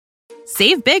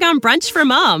Save big on brunch for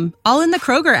mom, all in the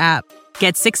Kroger app.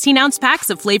 Get 16-ounce packs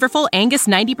of flavorful Angus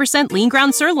 90% lean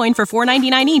ground sirloin for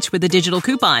 $4.99 each with a digital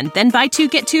coupon. Then buy 2,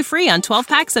 get 2 free on 12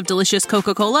 packs of delicious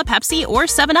Coca-Cola, Pepsi, or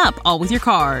 7-Up, all with your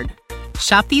card.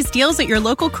 Shop these deals at your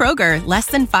local Kroger, less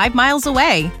than 5 miles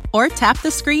away. Or tap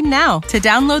the screen now to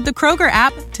download the Kroger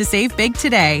app to save big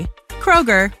today.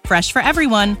 Kroger, fresh for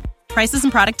everyone. Prices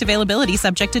and product availability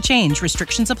subject to change.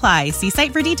 Restrictions apply. See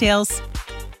site for details.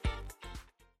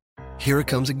 Here it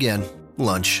comes again.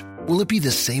 Lunch. Will it be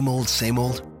the same old, same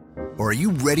old? Or are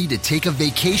you ready to take a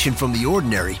vacation from the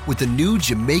ordinary with the new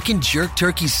Jamaican Jerk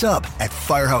Turkey Sub at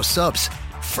Firehouse Subs?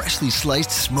 Freshly sliced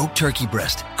smoked turkey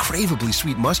breast, craveably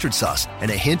sweet mustard sauce,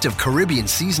 and a hint of Caribbean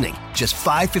seasoning. Just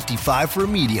 $5.55 for a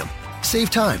medium.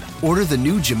 Save time. Order the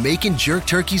new Jamaican Jerk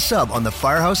Turkey Sub on the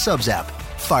Firehouse Subs app.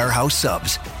 Firehouse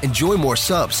Subs. Enjoy more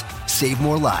subs. Save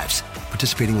more lives.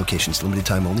 Participating locations. Limited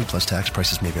time only, plus tax.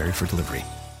 Prices may vary for delivery.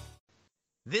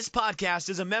 This podcast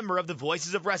is a member of the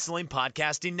Voices of Wrestling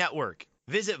Podcasting Network.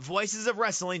 Visit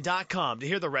voicesofwrestling.com to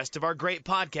hear the rest of our great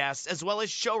podcasts, as well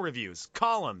as show reviews,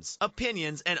 columns,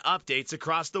 opinions, and updates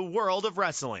across the world of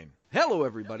wrestling. Hello,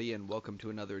 everybody, and welcome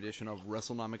to another edition of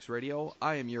WrestleNomics Radio.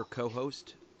 I am your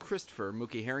co-host, Christopher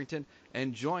Mookie Harrington,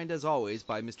 and joined, as always,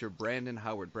 by Mr. Brandon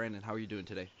Howard. Brandon, how are you doing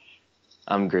today?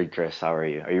 I'm good, Chris. How are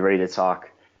you? Are you ready to talk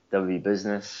WWE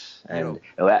business? And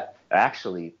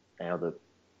actually,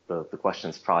 the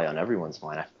question's probably on everyone's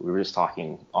mind. We were just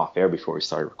talking off air before we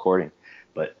started recording,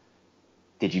 but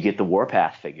did you get the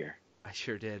Warpath figure? I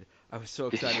sure did. I was so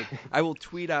excited. I will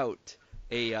tweet out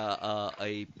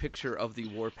a picture of the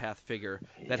Warpath figure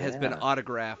that has been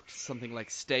autographed, something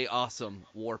like "Stay Awesome,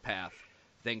 Warpath."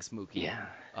 Thanks, Mookie.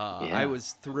 I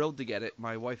was thrilled to get it.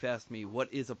 My wife asked me,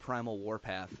 "What is a Primal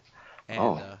Warpath?"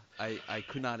 And I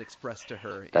could not express to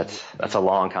her. That's a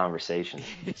long conversation.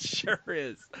 It sure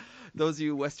is. Those of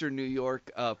you Western New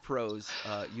York pros,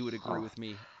 you would agree with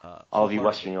me. All of you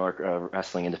Western New York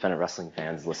independent wrestling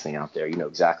fans listening out there, you know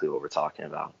exactly what we're talking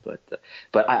about.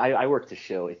 But I worked the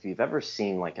show. If you've ever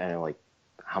seen,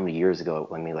 how many years ago,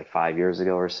 like 5 years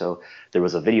ago or so, there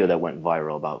was a video that went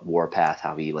viral about Warpath,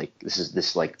 how he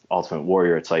this Ultimate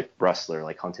Warrior type wrestler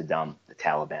hunted down the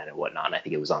Taliban and whatnot. And I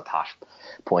think it was on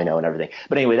Tosh.0 and everything.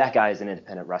 But anyway, that guy is an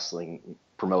independent wrestling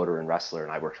promoter and wrestler,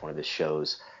 and I worked one of his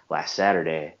shows last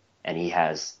Saturday, and he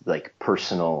has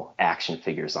personal action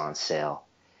figures on sale.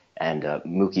 And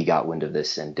Mookie got wind of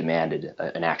this and demanded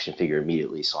an action figure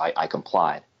immediately, so I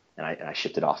complied, and I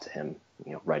shipped it off to him,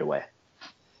 right away.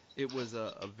 It was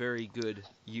a very good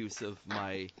use of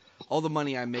all the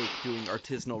money I make doing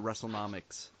artisanal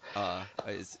WrestleNomics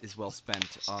is well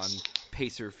spent on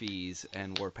Pacer fees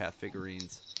and Warpath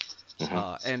figurines.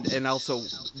 And also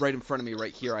right in front of me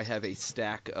right here I have a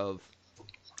stack of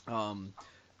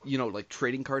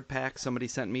trading card packs somebody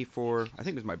sent me for, I think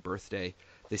it was my birthday.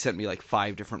 They sent me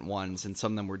 5 different ones, and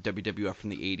some of them were WWF from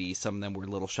the 80s, some of them were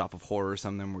Little Shop of Horror,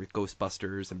 some of them were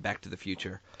Ghostbusters and Back to the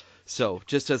Future. So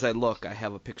just as I look, I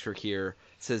have a picture here.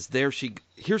 It says,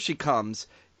 here she comes.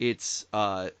 It's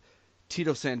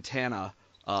Tito Santana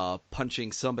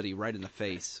punching somebody right in the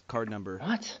face. Card number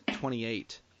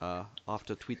 28. I'll have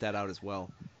to tweet that out as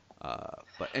well.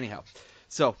 But anyhow,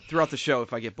 so throughout the show,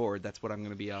 if I get bored, that's what I'm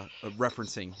going to be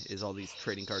referencing, is all these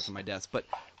trading cards on my desk. But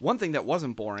one thing that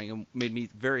wasn't boring and made me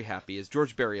very happy is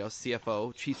George Barrios,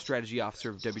 CFO, Chief Strategy Officer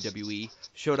of WWE,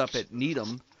 showed up at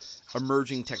Needham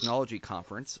Emerging Technology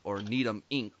Conference, or Needham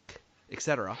Inc.,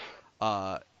 etc.,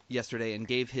 yesterday, and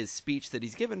gave his speech that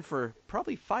he's given for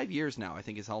probably 5 years now, I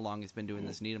think is how long he's been doing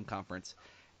this Needham conference.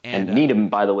 And Needham,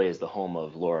 by the way, is the home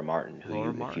of Laura Martin,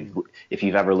 if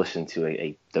you've ever listened to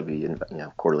a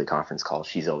quarterly conference call,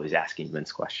 she's always asking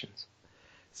Vince questions.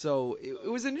 So it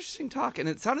was an interesting talk, and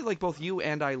it sounded like both you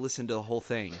and I listened to the whole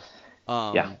thing.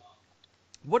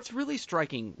 What's really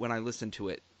striking when I listened to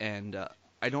it, and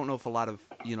I don't know if a lot of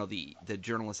the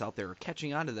journalists out there are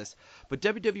catching on to this, but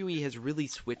WWE has really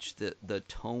switched the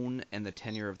tone and the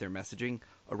tenor of their messaging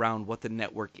around what the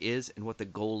network is and what the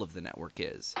goal of the network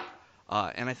is.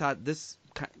 And I thought this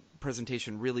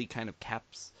presentation really kind of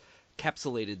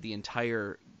capsulated the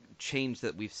entire change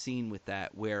that we've seen with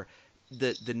that, where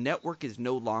the network is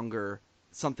no longer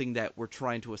something that we're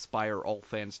trying to aspire all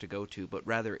fans to go to, but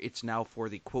rather it's now for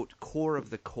the, quote, core of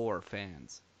the core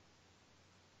fans.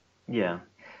 Yeah.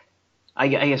 I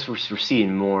guess we're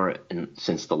seeing more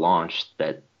since the launch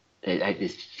that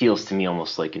it feels to me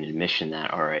almost like an admission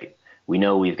that, all right, we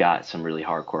know we've got some really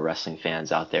hardcore wrestling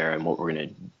fans out there, and what we're going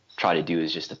to try to do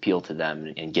is just appeal to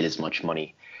them and get as much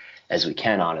money as we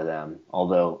can out of them.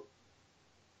 Although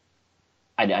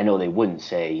I know they wouldn't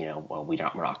say, we're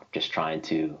not just trying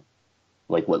to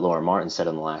like what Laura Martin said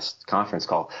on the last conference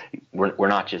call, we're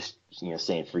not just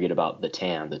saying forget about the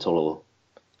TAM, the total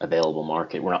available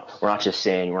market. We're not just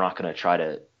saying we're not going to try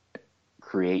to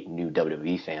create new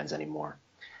WWE fans anymore,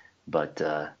 but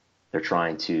they're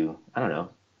trying to, I don't know,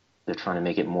 they're trying to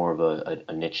make it more of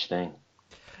a niche thing.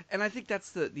 And I think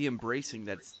that's the embracing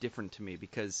that's different to me,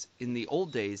 because in the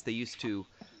old days they used to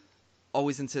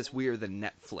always insist we are the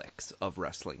Netflix of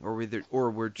wrestling,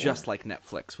 or we're just like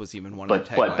Netflix was even one of the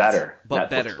taglines. But better. But Netflix,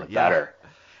 better. But yeah. better.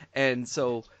 And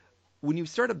so when you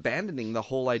start abandoning the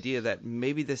whole idea that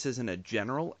maybe this isn't a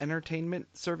general entertainment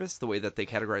service the way that they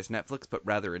categorize Netflix, but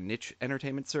rather a niche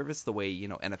entertainment service the way,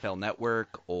 NFL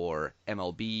Network or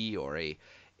MLB or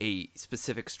a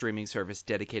specific streaming service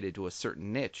dedicated to a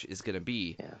certain niche is going to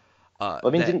be. Yeah.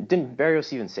 Didn't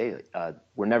Barrios even say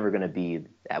we're never going to be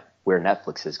at where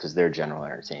Netflix is because they're general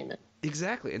entertainment?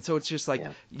 Exactly. And so it's just like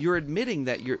you're admitting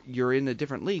that you're in a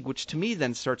different league, which to me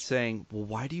then starts saying, well,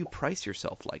 why do you price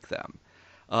yourself like them?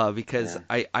 Because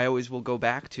I always will go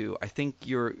back to, I think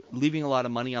you're leaving a lot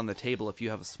of money on the table if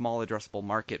you have a small addressable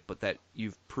market, but that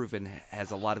you've proven has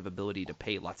a lot of ability to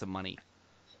pay lots of money.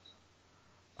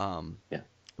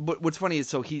 But what's funny is,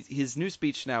 so his new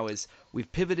speech now is,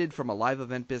 we've pivoted from a live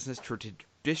event business to a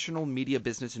traditional media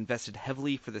business, invested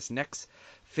heavily for this next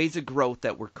phase of growth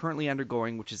that we're currently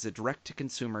undergoing, which is a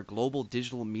direct-to-consumer global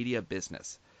digital media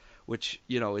business, which,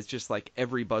 is just like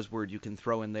every buzzword you can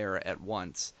throw in there at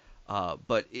once.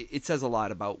 But it says a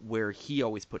lot about where he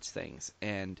always puts things.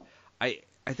 And I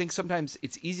think sometimes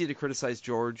it's easy to criticize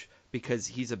George because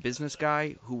he's a business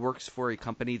guy who works for a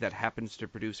company that happens to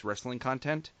produce wrestling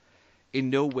content. In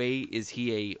no way is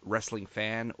he a wrestling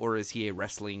fan, or is he a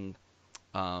wrestling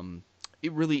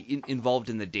involved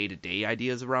in the day-to-day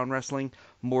ideas around wrestling,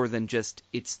 more than just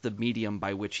it's the medium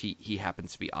by which he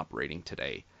happens to be operating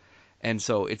today. And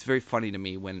so it's very funny to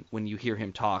me when you hear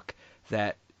him talk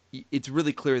that it's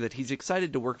really clear that he's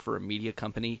excited to work for a media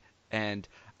company, and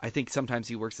I think sometimes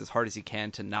he works as hard as he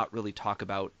can to not really talk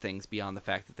about things beyond the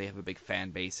fact that they have a big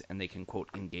fan base and they can, quote,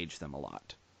 engage them a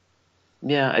lot.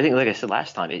 Yeah, I think, like I said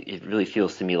last time, it really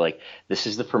feels to me like this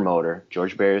is the promoter,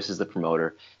 George Barrios is the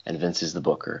promoter, and Vince is the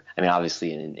booker. I mean,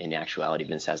 obviously, in actuality,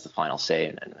 Vince has the final say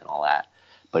and all that.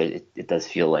 But it does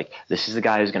feel like this is the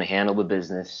guy who's going to handle the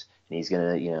business, and he's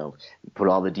going to, put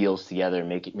all the deals together,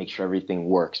 make sure everything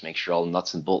works, make sure all the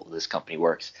nuts and bolts of this company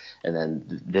works. And then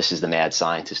this is the mad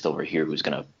scientist over here who's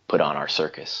going to put on our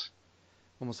circus.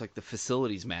 Almost like the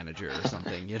facilities manager or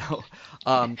something,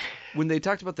 When they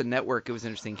talked about the network, it was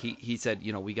interesting. He said,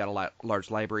 we got a large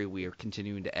library. We are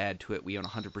continuing to add to it. We own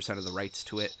 100% of the rights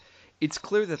to it. It's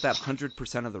clear that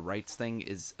 100% of the rights thing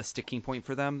is a sticking point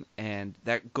for them, and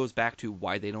that goes back to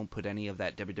why they don't put any of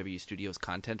that WWE Studios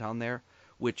content on there,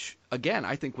 which, again,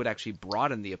 I think would actually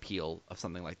broaden the appeal of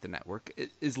something like the network,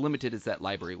 as limited as that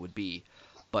library would be.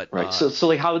 But, right. So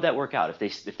like, how would that work out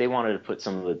if they wanted to put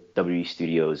some of the WWE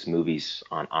Studios movies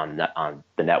on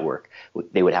the network?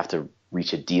 They would have to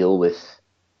reach a deal with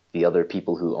the other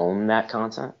people who own that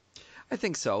content? I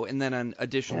think so. And then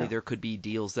additionally, there could be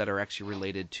deals that are actually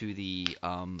related to the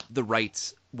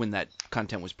rights when that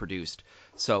content was produced.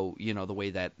 So, the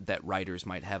way that writers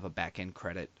might have a back-end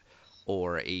credit,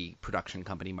 or a production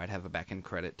company might have a back-end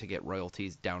credit to get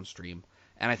royalties downstream.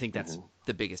 And I think that's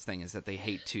the biggest thing, is that they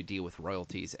hate to deal with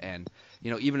royalties. And,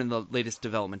 even in the latest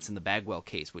developments in the Bagwell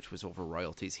case, which was over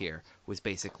royalties here, was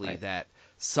basically that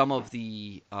some of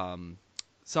the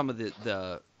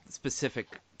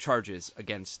specific charges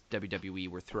against WWE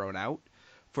were thrown out,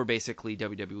 for basically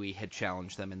WWE had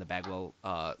challenged them in the Bagwell,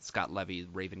 Scott Levy,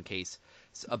 Raven case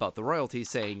about the royalties,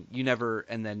 saying you never,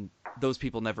 and then those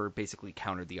people never basically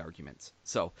countered the arguments.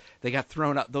 So they got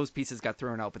thrown out, those pieces got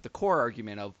thrown out, but the core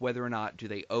argument of whether or not do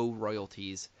they owe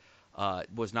royalties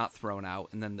was not thrown out.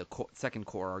 And then the second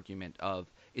core argument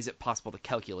of is it possible to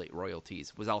calculate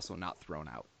royalties was also not thrown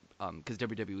out, because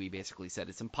WWE basically said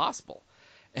it's impossible.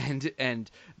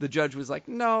 And the judge was like,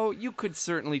 no, you could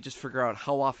certainly just figure out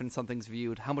how often something's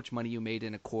viewed, how much money you made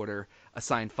in a quarter,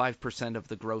 assign 5% of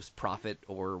the gross profit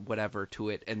or whatever to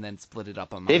it, and then split it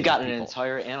up among They've got people. An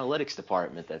entire analytics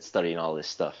department that's studying all this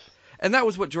stuff. And that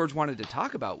was what George wanted to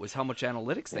talk about, was how much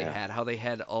analytics they had, how they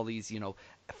had all these,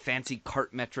 fancy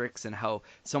cart metrics, and how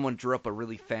someone drew up a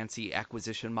really fancy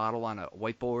acquisition model on a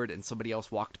whiteboard, and somebody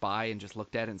else walked by and just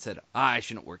looked at it and said, I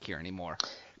shouldn't work here anymore.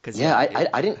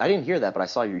 I didn't hear that, but I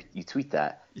saw you tweet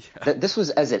that. Yeah. This was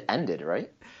as it ended,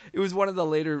 right? It was one of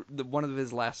one of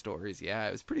his last stories. Yeah,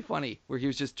 it was pretty funny, where he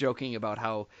was just joking about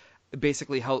how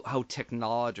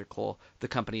technological the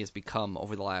company has become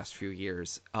over the last few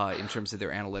years in terms of their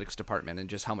analytics department, and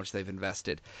just how much they've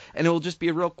invested. And it will just be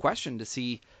a real question to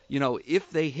see, if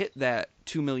they hit that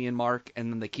 2 million mark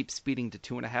and then they keep speeding to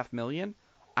 2.5 million,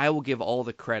 I will give all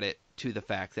the credit to the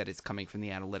fact that it's coming from the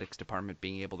analytics department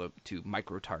being able to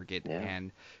micro-target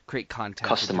and create content.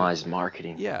 Customized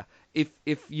marketing. Yeah. If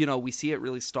we see it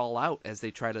really stall out as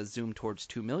they try to zoom towards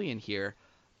 2 million here,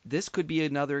 this could be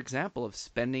another example of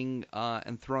spending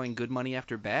and throwing good money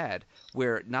after bad,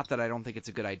 where, not that I don't think it's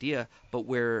a good idea, but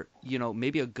where,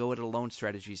 maybe a go-it-alone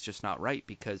strategy is just not right,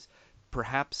 because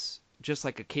perhaps just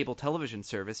like a cable television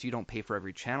service, you don't pay for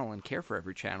every channel and care for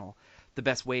every channel. The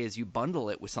best way is you bundle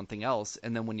it with something else,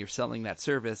 and then when you're selling that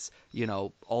service,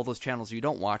 all those channels you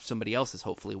don't watch, somebody else is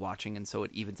hopefully watching, and so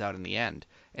it evens out in the end,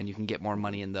 and you can get more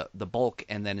money in the bulk,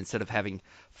 and then instead of having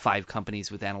 5 companies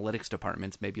with analytics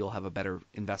departments, maybe you'll have a better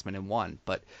investment in one.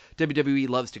 But WWE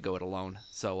loves to go it alone,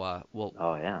 so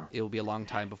it'll be a long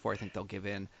time before I think they'll give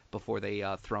in, before they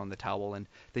throw in the towel, and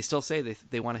they still say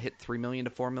they want to hit 3 million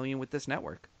to 4 million with this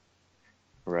network.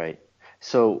 Right.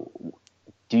 So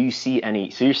do you see any?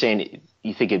 So you're saying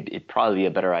you think it'd probably be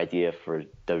a better idea for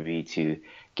WWE to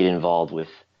get involved with,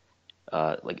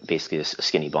 like basically a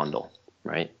skinny bundle,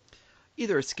 right?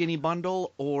 Either a skinny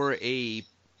bundle or a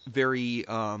very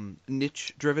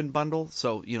niche-driven bundle.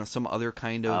 So some other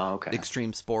kind of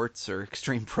extreme sports or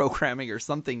extreme programming or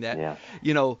something that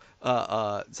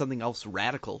something else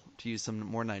radical, to use some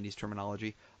more 90s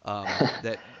terminology,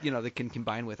 that that can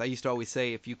combine with. I used to always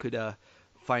say, if you could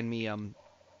find me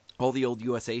all the old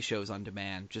USA shows on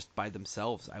demand just by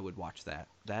themselves, I would watch that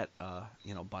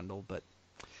bundle. But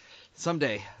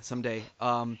someday,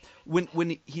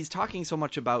 when he's talking so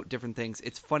much about different things,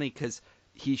 it's funny because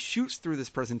he shoots through this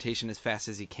presentation as fast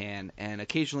as he can, and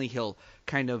occasionally he'll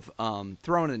kind of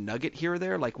throw in a nugget here or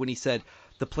there, like when he said,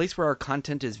 the place where our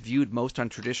content is viewed most on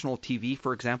traditional TV,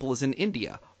 for example, is in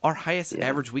India. Our highest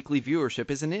average weekly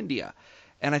viewership is in India.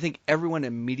 And I think everyone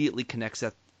immediately connects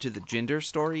that to the Jinder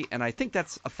story, and I think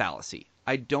that's a fallacy.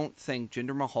 I don't think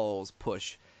Jinder Mahal's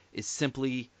push is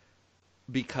simply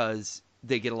because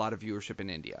they get a lot of viewership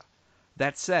in India.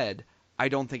 That said, I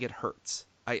don't think it hurts.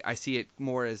 I see it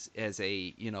more as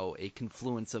a a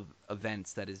confluence of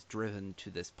events that is driven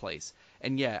to this place.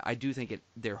 And yeah, I do think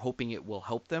they're hoping it will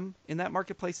help them in that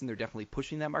marketplace, and they're definitely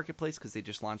pushing that marketplace because they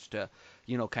just launched a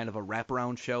kind of a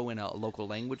wraparound show in a local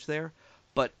language there.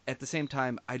 But at the same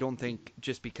time, I don't think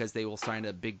just because they will sign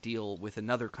a big deal with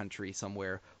another country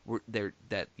somewhere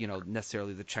that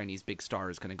necessarily the Chinese big star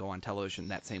is going to go on television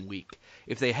that same week.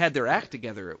 If they had their act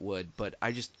together, it would. But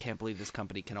I just can't believe this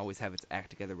company can always have its act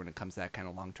together when it comes to that kind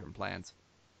of long-term plans.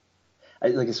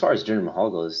 As far as Jinder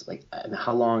Mahal goes,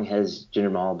 how long has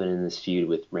Jinder Mahal been in this feud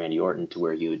with Randy Orton to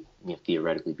where you would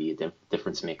theoretically be a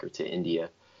difference maker to India?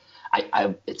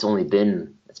 It's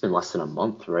been less than a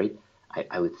month, right?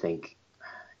 I would think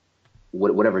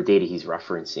whatever data he's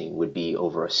referencing would be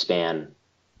over a span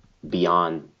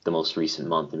beyond the most recent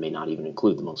month and may not even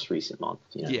include the most recent month.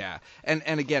 Yeah. And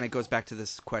again, it goes back to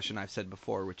this question I've said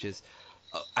before, which is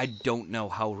I don't know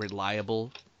how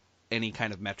reliable any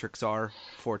kind of metrics are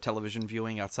for television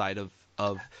viewing outside of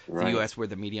the U.S. where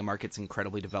the media market's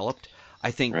incredibly developed. I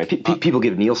think people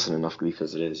give Nielsen enough grief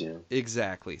as it is,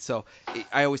 Exactly. So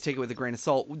I always take it with a grain of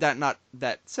salt.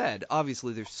 That said,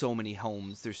 obviously there's so many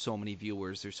homes, there's so many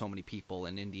viewers, there's so many people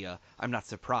in India. I'm not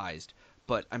surprised,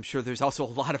 but I'm sure there's also a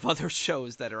lot of other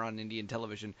shows that are on Indian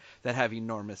television that have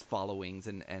enormous followings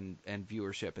and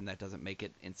viewership, and that doesn't make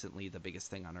it instantly the biggest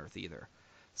thing on earth either.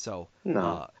 So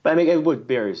no, but I mean, what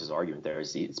Barry's argument there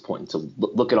is it's pointing to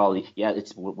look at all the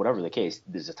it's whatever the case.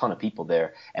 There's a ton of people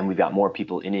there, and we've got more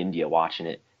people in India watching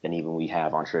it than even we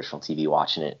have on traditional TV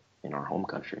watching it in our home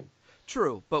country.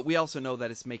 True, but we also know that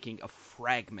it's making a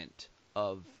fragment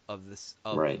of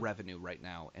revenue right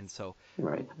now, and so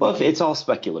Well, it's all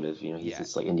speculative,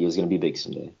 It's like India's going to be big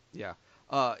someday. Yeah.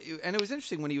 And it was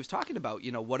interesting when he was talking about,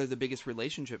 what are the biggest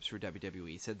relationships for WWE.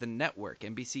 He said the network,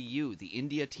 NBCU, the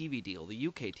India TV deal, the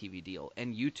UK TV deal,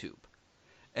 and YouTube.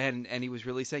 And he was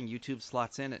really saying YouTube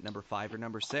slots in at number 5 or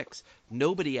number 6.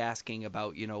 Nobody asking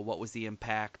about, what was the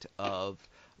impact of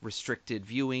restricted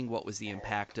viewing, what was the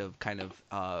impact of kind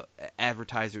of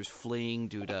advertisers fleeing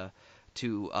due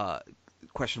to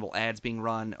questionable ads being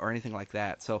run or anything like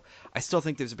that. So I still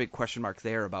think there's a big question mark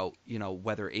there about,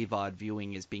 whether AVOD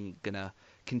viewing is gonna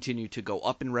continue to go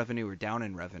up in revenue or down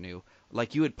in revenue.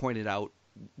 Like you had pointed out,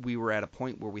 we were at a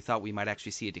point where we thought we might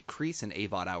actually see a decrease in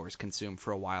AVOD hours consumed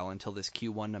for a while until this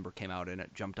Q1 number came out and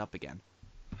it jumped up again.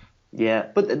 Yeah,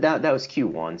 but that was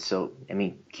Q1. So, I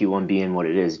mean, Q1 being what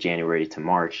it is, January to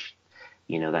March,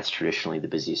 that's traditionally the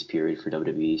busiest period for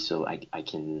WWE. So I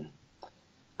can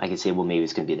say, well, maybe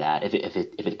it's going to be that. If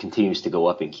it continues to go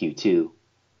up in Q2,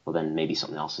 well, then maybe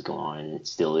something else is going on, and it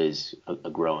still is a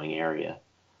growing area.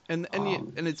 And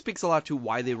it speaks a lot to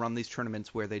why they run these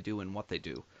tournaments where they do and what they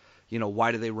do.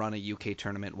 Why do they run a UK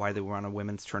tournament? Why do they run a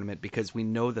women's tournament? Because we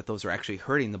know that those are actually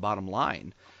hurting the bottom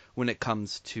line when it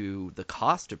comes to the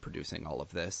cost of producing all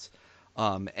of this.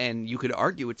 And you could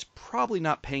argue it's probably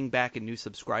not paying back in new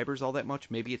subscribers all that much.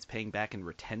 Maybe it's paying back in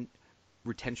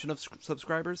retention of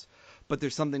subscribers. But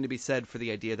there's something to be said for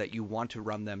the idea that you want to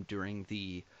run them during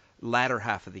the latter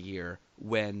half of the year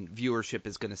when viewership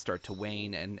is going to start to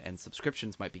wane and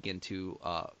subscriptions might begin to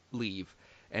leave.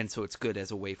 And so it's good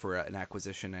as a way for an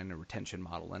acquisition and a retention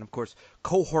model. And of course,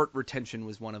 cohort retention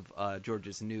was one of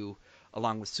George's new,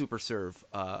 along with super serve,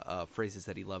 phrases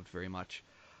that he loved very much.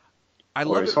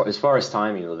 As far as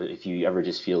timing, if you ever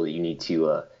just feel that you need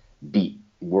to beat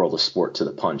World of Sport to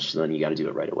the punch, then you got to do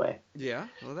it right away. Yeah,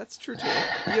 well, that's true too.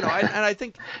 And I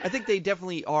think they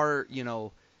definitely are.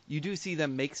 You do see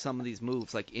them make some of these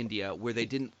moves like India where they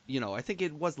didn't. I think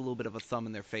it was a little bit of a thumb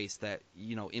in their face that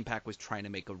Impact was trying to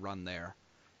make a run there,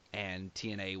 and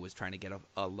TNA was trying to get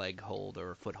a leg hold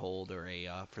or a foot hold or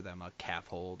for them a calf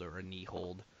hold or a knee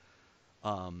hold,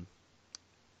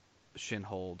 shin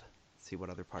hold. Let's see what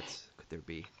other parts could there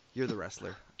be. You're the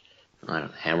wrestler.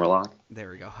 Hammerlock. There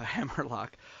we go, a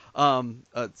hammerlock.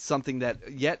 Something that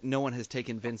yet no one has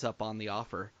taken Vince up on the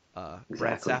offer. Exactly.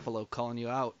 Brad Safalo calling you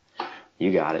out.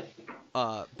 You got it.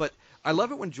 But I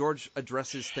love it when George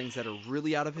addresses things that are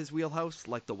really out of his wheelhouse,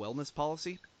 like the wellness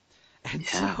policy. And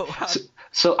yeah.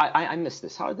 So I missed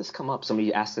this. How did this come up?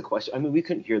 Somebody asked the question. I mean, we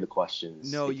couldn't hear the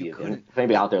questions. No, you couldn't. If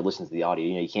anybody out there listens to the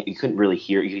audio, you couldn't really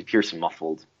hear. You could hear some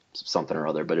muffled something or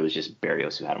other, but it was just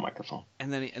Barrios who had a microphone.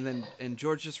 And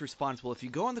George just responds, well, if you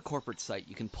go on the corporate site,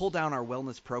 you can pull down our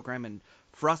wellness program, and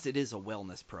for us, it is a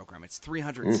wellness program. It's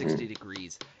 360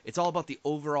 degrees. It's all about the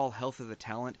overall health of the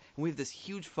talent, and we have this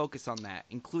huge focus on that,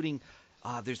 including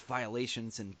there's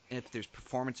violations, and if there's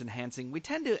performance enhancing, we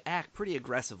tend to act pretty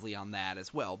aggressively on that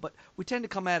as well, but we tend to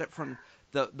come at it from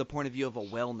the point of view of a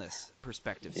wellness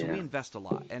perspective, so we invest a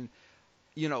lot, and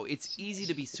it's easy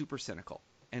to be super cynical.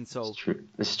 And so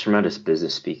this is tremendous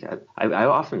business speak. I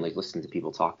often listen to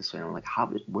people talk this way. And I'm like,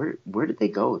 where did they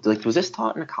go? Like, was this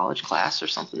taught in a college class or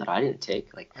something that I didn't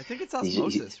take? Like, I think it's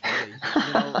osmosis,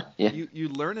 really. Yeah. You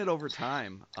learn it over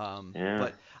time.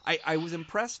 But I was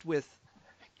impressed with,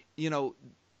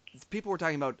 people were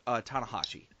talking about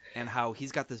Tanahashi and how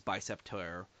he's got this bicep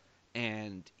tear,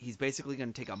 and he's basically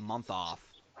going to take a month off,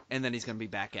 and then he's going to be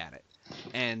back at it.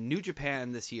 And New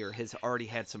Japan this year has already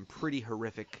had some pretty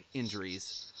horrific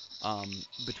injuries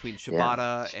between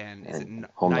Shibata and is it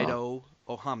Naito?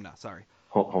 Oh, Hamna, sorry.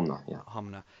 Hamna, yeah.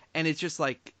 Hamna. And it's just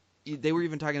like, they were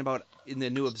even talking about, in the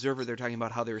New Observer, they're talking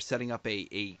about how they were setting up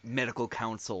a medical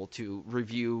council to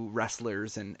review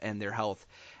wrestlers and their health.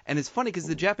 And it's funny because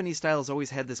the Japanese style has always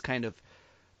had this kind of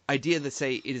idea that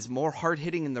say it is more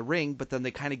hard-hitting in the ring, but then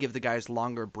they kind of give the guys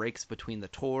longer breaks between the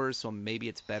tours, so maybe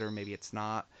it's better, maybe it's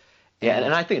not. Yeah,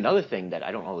 and I think another thing that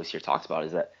I don't always hear talked about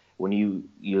is that when you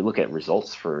look at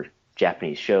results for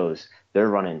Japanese shows, they're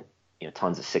running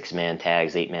tons of 6-man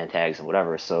tags, 8-man tags, and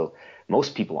whatever. So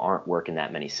most people aren't working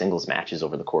that many singles matches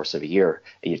over the course of a year.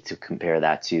 To compare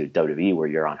that to WWE, where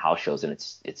you're on house shows and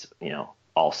it's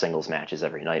all singles matches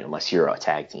every night, unless you're a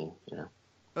tag team. Oh,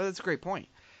 that's a great point.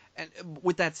 And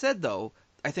with that said, though,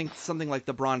 I think something like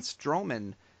the Braun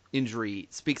Strowman injury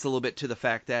speaks a little bit to the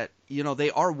fact that,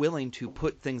 they are willing to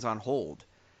put things on hold,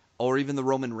 or even the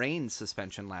Roman Reigns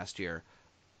suspension last year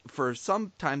for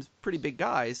sometimes pretty big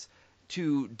guys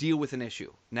to deal with an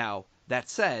issue. Now, that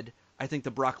said, I think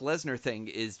the Brock Lesnar thing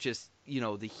is just,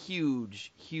 the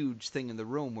huge, huge thing in the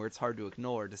room where it's hard to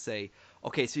ignore to say,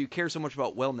 okay, so you care so much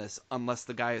about wellness unless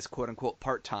the guy is quote unquote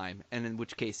part-time, and in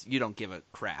which case you don't give a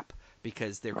crap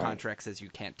because their contract says you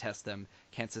can't test them,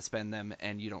 can't suspend them,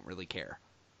 and you don't really care.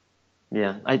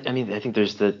 Yeah, I think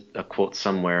there's a quote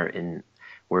somewhere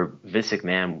where Vince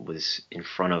McMahon was in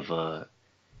front of a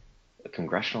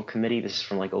congressional committee. This is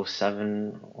from like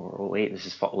 2007 or 2008. This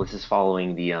is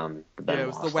following the Ben it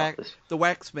was the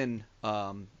Waxman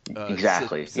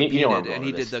exactly. And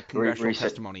he did the congressional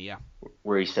testimony.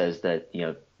 Where he says that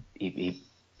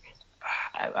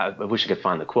I wish I could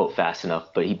find the quote fast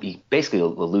enough, but he basically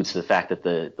alludes to the fact that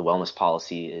the wellness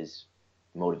policy is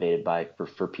motivated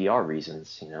for PR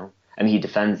reasons. I mean,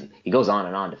 he goes on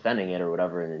and on defending it or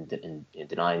whatever, and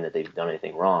denying that they've done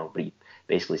anything wrong. But he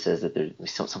basically says that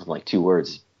there's something like 2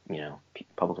 words,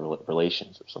 public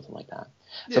relations or something like that.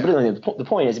 Yeah. So, but the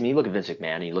point is, you look at Vince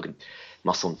McMahon and you look at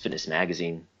Muscle and Fitness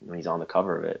magazine when he's on the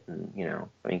cover of it,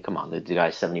 and come on, the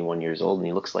guy's 71 years old and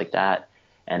he looks like that,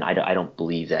 and I don't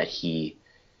believe that he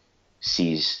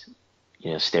sees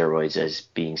steroids as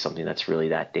being something that's really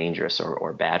that dangerous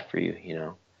or bad for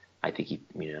you. I think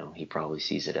he probably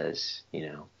sees it as,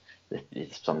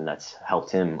 it's something that's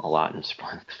helped him a lot and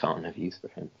spawned the fountain of youth for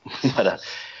him. But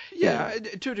yeah,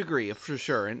 to a degree, for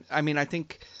sure. And I mean, I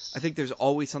think there's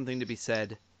always something to be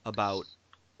said about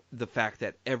the fact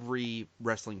that every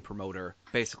wrestling promoter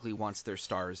basically wants their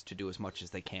stars to do as much as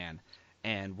they can,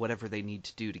 and whatever they need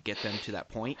to do to get them to that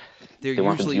point, they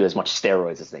want them to do as much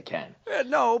steroids as they can.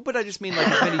 No, but I just mean like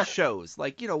as many shows.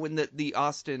 Like, when the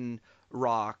Austin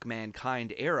Rock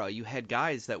Mankind era, you had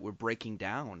guys that were breaking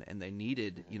down and they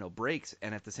needed, breaks,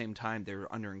 and at the same time they're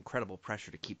under incredible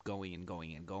pressure to keep going and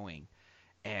going and going.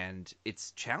 And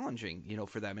it's challenging,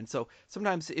 for them. And so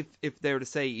sometimes if they were to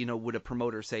say, would a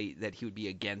promoter say that he would be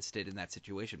against it in that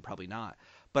situation? Probably not.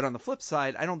 But on the flip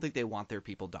side, I don't think they want their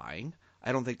people dying.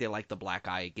 I don't think they like the black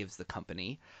eye it gives the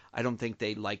company. I don't think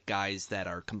they like guys that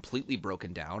are completely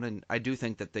broken down. And I do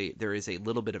think that there is a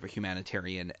little bit of a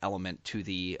humanitarian element to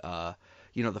the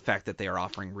the fact that they are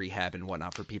offering rehab and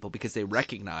whatnot for people, because they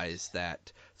recognize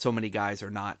that so many guys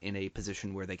are not in a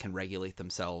position where they can regulate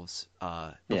themselves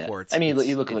before it's. I mean,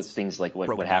 you look at things like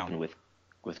what happened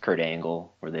with Kurt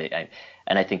Angle, where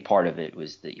and I think part of it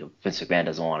was that Vince McMahon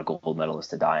doesn't want a gold medalist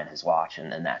to die on his watch,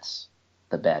 and that's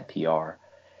the bad PR.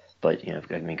 But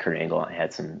Kurt Angle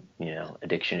had some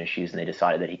addiction issues, and they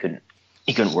decided that he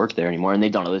couldn't work there anymore, and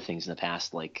they've done other things in the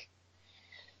past, like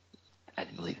I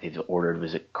believe they've ordered,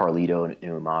 was it Carlito and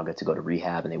Umaga to go to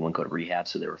rehab, and they wouldn't go to rehab,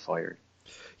 so they were fired.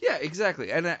 Yeah,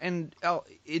 exactly. And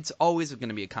it's always going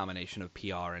to be a combination of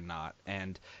PR and not.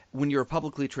 And when you're a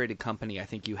publicly traded company, I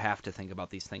think you have to think about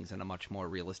these things in a much more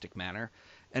realistic manner.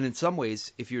 And in some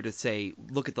ways, if you were to say,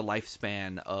 look at the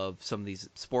lifespan of some of these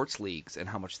sports leagues and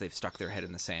how much they've stuck their head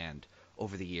in the sand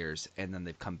over the years, and then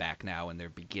they've come back now and they're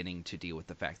beginning to deal with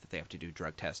the fact that they have to do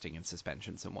drug testing and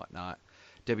suspensions and whatnot.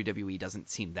 WWE doesn't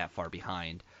seem that far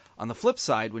behind. On the flip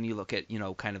side, when you look at,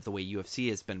 kind of the way UFC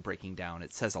has been breaking down,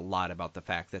 it says a lot about the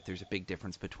fact that there's a big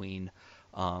difference between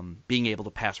being able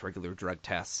to pass regular drug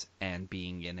tests and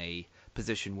being in a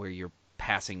position where you're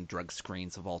passing drug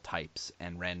screens of all types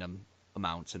and random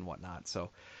amounts and whatnot. So,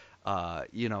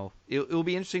 it will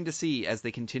be interesting to see as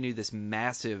they continue this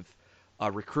massive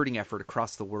recruiting effort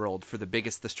across the world for the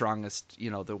biggest, the strongest,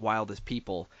 the wildest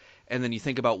people. And then you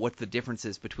think about what the difference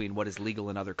is between what is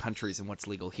legal in other countries and what's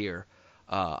legal here.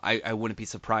 I wouldn't be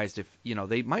surprised if,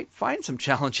 they might find some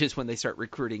challenges when they start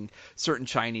recruiting certain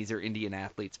Chinese or Indian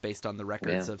athletes based on the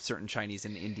records of certain Chinese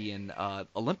and Indian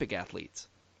Olympic athletes.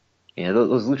 Yeah,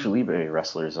 those Lucha Libre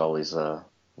wrestlers always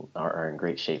are in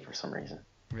great shape for some reason.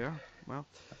 Yeah, well.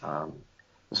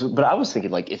 But I was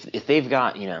thinking, like, if they've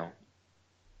got,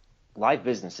 live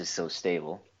business is so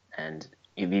stable, and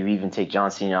if you even take John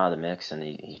Cena out of the mix,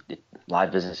 and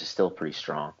live business is still pretty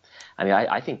strong. I mean,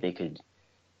 I think they could,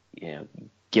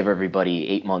 give everybody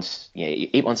 8 months.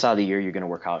 8 months out of the year you're going to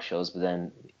work house shows, but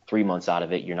then 3 months out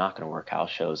of it you're not going to work house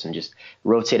shows, and just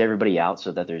rotate everybody out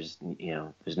so that there's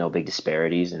no big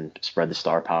disparities, and spread the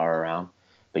star power around.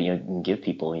 But you can give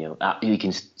people, you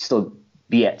can still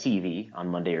be at TV on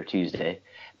Monday or Tuesday,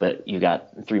 but you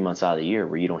got 3 months out of the year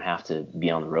where you don't have to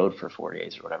be on the road for 4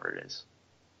 days or whatever it is.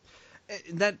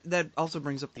 That also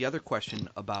brings up the other question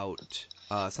about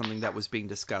something that was being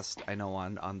discussed, I know,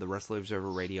 on the Wrestling Observer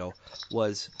Radio,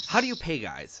 was how do you pay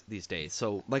guys these days?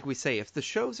 So, like we say, if the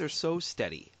shows are so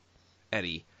steady,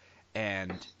 Eddie,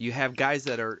 and you have guys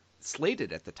that are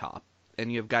slated at the top, and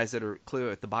you have guys that are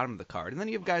clear at the bottom of the card, and then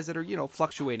you have guys that are,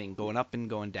 fluctuating, going up and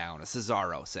going down, a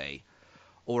Cesaro, say,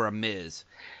 or a Miz.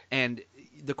 And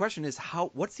the question is,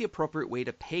 what's the appropriate way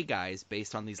to pay guys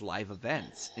based on these live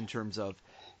events in terms of,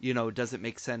 does it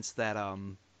make sense that,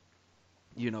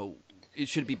 it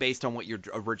should be based on what your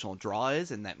original draw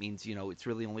is, and that means, it's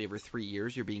really only every 3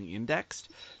 years you're being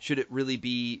indexed? Should it really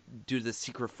be due to the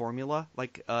secret formula,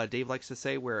 like Dave likes to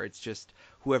say, where it's just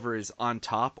whoever is on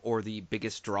top or the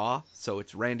biggest draw? So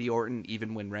it's Randy Orton,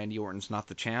 even when Randy Orton's not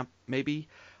the champ, maybe?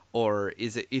 Or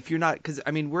is it, if you're not, because,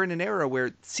 I mean, we're in an era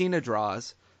where Cena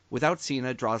draws, without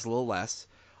Cena draws a little less.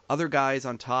 Other guys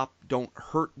on top don't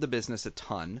hurt the business a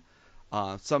ton.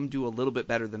 Some do a little bit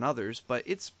better than others, but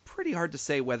it's pretty hard to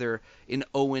say whether an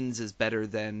Owens is better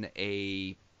than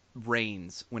a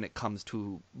Reigns when it comes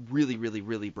to really, really,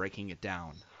 really breaking it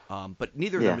down. But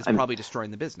neither of them is probably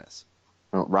destroying the business.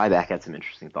 Well, Ryback had some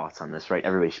interesting thoughts on this, right?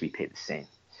 Everybody should be paid the same.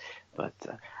 But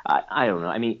I don't know.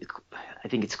 I mean, I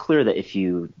think it's clear that if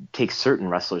you take certain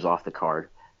wrestlers off the card,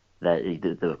 that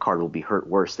the card will be hurt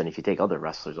worse than if you take other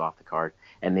wrestlers off the card.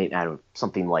 And maybe,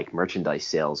 something like merchandise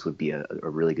sales would be a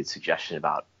really good suggestion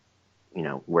about,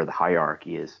 where the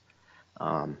hierarchy is.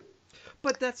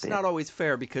 But that's But not always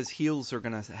fair because heels are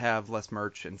going to have less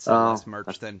merch and sell less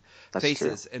merch than that's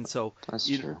faces. true. And so, That's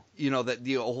you, true. you know, that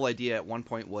the whole idea at one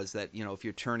point was that, you know, if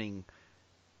you're turning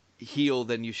heel,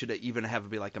 then you should even have it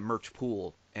be like a merch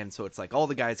pool. And so it's like all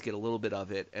the guys get a little bit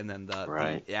of it, and then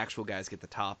Right. the actual guys get the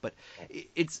top. But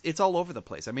it's all over the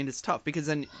place. I mean, it's tough because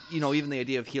then, you know, even the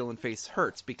idea of heel and face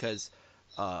hurts because,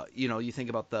 you know, you think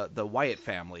about the Wyatt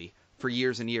family. For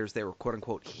years and years, they were quote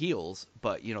unquote heels,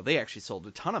 but you know they actually sold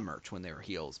a ton of merch when they were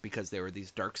heels because they were these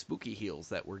dark, spooky heels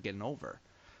that were getting over.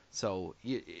 So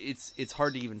it's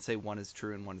hard to even say one is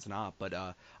true and one is not. But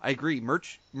I agree,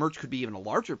 merch could be even a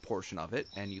larger portion of it,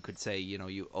 and you could say, you know,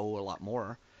 you owe a lot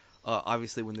more.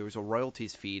 Obviously, when there was a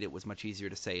royalties feed, it was much easier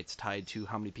to say it's tied to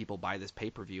how many people buy this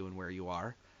pay-per-view and where you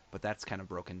are. But that's kind of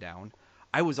broken down.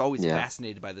 I was always Yeah.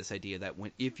 fascinated by this idea that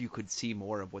if you could see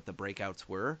more of what the breakouts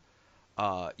were,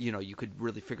 you know, you could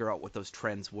really figure out what those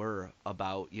trends were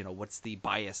about, you know, what's the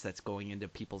bias that's going into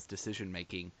people's decision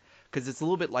making. Because it's a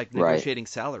little bit like Right. negotiating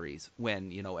salaries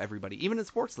when, you know, everybody, even in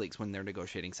sports leagues, when they're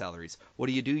negotiating salaries, what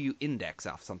do? You index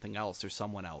off something else or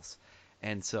someone else.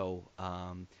 And so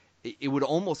it would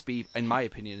almost be, in my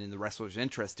opinion, in the wrestler's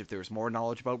interest if there was more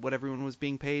knowledge about what everyone was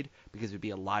being paid, because it would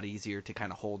be a lot easier to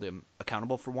kind of hold them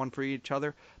accountable for each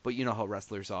other. But you know how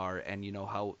wrestlers are, and you know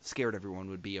how scared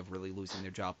everyone would be of really losing their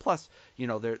job. Plus, you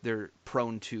know, they're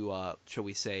prone to, shall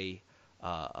we say,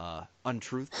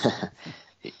 untruth.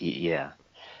 Yeah.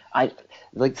 I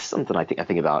like something I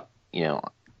think about, you know,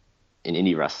 in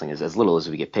indie wrestling is as little as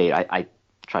we get paid. I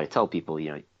try to tell people,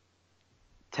 you know,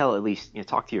 tell at least, you know,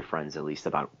 talk to your friends at least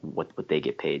about what they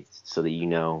get paid so that you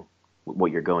know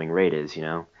what your going rate is, you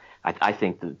know. I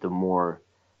think the more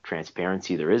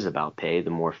transparency there is about pay, the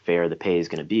more fair the pay is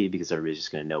going to be because everybody's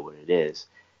just going to know what it is.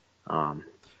 And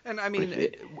I But mean,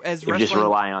 as if you're just wrestling,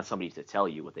 relying on somebody to tell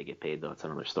you what they get paid, though, it's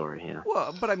another story, yeah.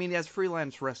 well, but I mean, as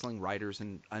freelance wrestling writers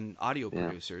and audio Yeah.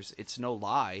 producers, it's no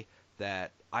lie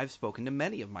that I've spoken to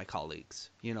many of my colleagues.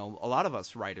 You know, a lot of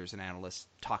us writers and analysts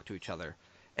talk to each other.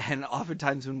 And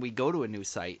oftentimes when we go to a new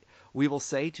site, we will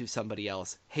say to somebody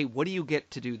else, hey, what do you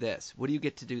get to do this? What do you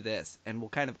get to do this? And we'll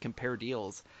kind of compare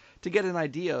deals to get an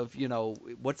idea of, you know,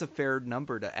 what's a fair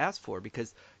number to ask for,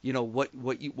 because, you know,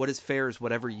 what is fair is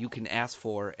whatever you can ask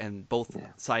for and both Yeah.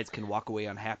 sides can walk away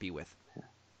unhappy with.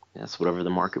 That's whatever the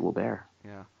market will bear.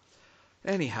 Yeah.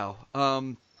 Anyhow,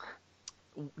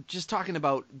 just talking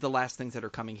about the last things that are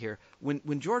coming here.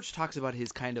 When George talks about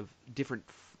his kind of different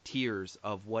tiers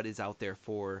of what is out there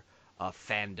for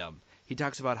fandom, he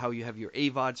talks about how you have your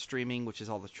AVOD streaming, which is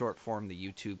all the short form, the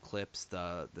YouTube clips,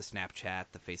 the Snapchat,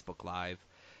 the Facebook Live.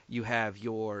 You have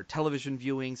your television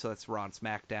viewing, so that's Raw and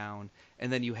SmackDown,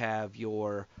 and then you have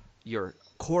your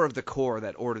core of the core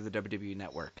that order the WWE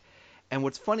Network. And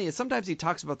what's funny is sometimes he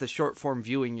talks about the short form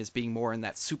viewing as being more in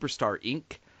that Superstar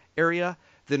Inc. area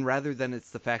rather than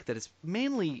it's the fact that it's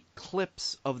mainly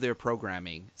clips of their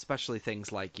programming, especially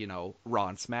things like, you know, Raw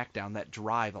and SmackDown, that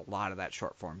drive a lot of that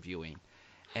short form viewing.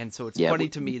 And so it's Yeah, funny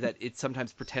to me that it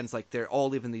sometimes pretends like they're all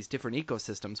live in these different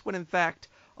ecosystems, when in fact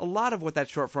a lot of what that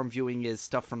short form viewing is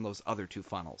stuff from those other two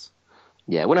funnels.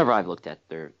 Yeah, whenever I've looked at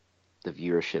the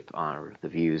viewership on or the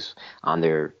views on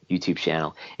their YouTube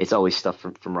channel, it's always stuff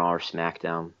from Raw or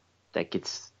SmackDown that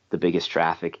gets the biggest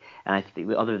traffic. And I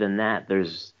think other than that,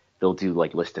 they'll do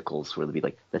like listicles where they'll be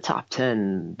like the top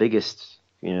 10 biggest,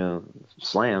 you know,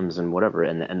 slams and whatever,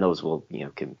 and those will, you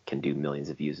know, can do millions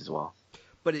of views as well.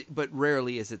 But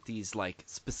rarely is it these like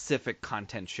specific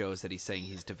content shows that he's saying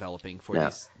he's developing for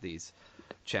Yeah. these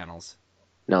channels.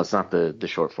 No, it's not the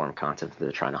short form content that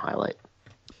they're trying to highlight.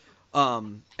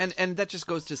 And that just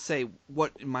goes to say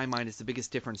what in my mind is the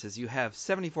biggest difference is you have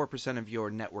 74% of your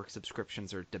network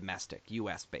subscriptions are domestic,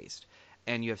 US based,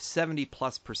 and you have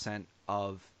 70+%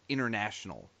 of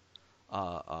international,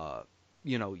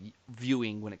 you know,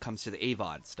 viewing when it comes to the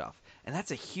AVOD stuff, and that's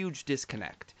a huge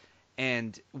disconnect.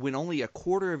 And when only a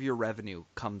quarter of your revenue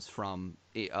comes from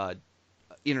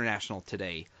international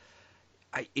today,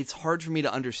 it's hard for me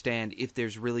to understand if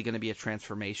there's really going to be a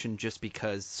transformation just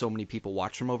because so many people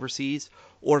watch from overseas,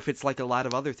 or if it's like a lot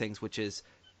of other things, which is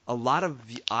a lot of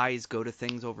eyes go to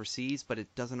things overseas, but it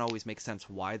doesn't always make sense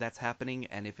why that's happening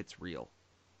and if it's real.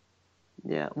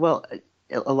 Yeah, well,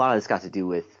 a lot of it's got to do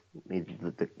with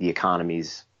the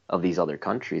economies of these other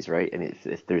countries, right? I mean,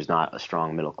 if there's not a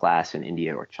strong middle class in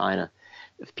India or China,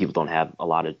 if people don't have a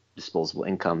lot of disposable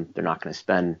income, they're not going to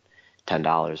spend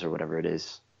 $10 or whatever it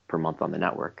is per month on the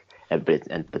network.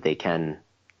 But they can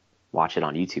watch it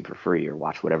on YouTube for free, or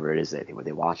watch whatever it is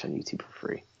they watch on YouTube for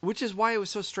free. Which is why it was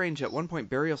so strange. At one point,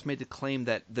 Barrios made the claim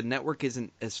that the network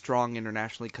isn't as strong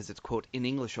internationally because it's, quote, in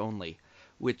English only,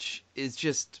 which is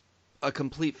just a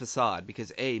complete facade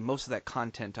because A, most of that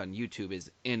content on YouTube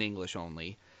is in English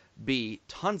only. B,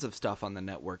 tons of stuff on the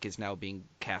network is now being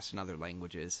cast in other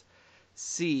languages.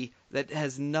 C, that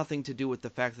has nothing to do with the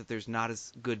fact that there's not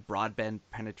as good broadband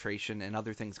penetration and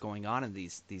other things going on in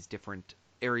these different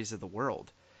areas of the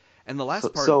world. And the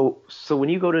last part. So when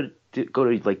you go to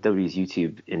like W's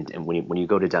YouTube and when you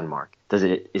go to Denmark,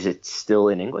 is it still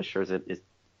in English, or is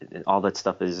all that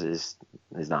stuff is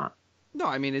not? No,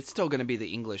 I mean it's still going to be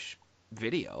the English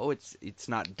video. It's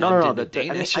not dubbed into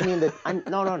Danish. I mean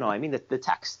the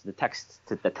text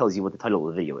that tells you what the title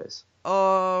of the video is.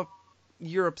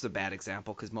 Europe's a bad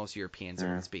example because most Europeans are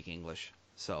going to speak English.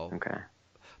 So. Okay.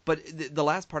 But the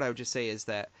last part I would just say is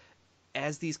that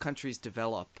as these countries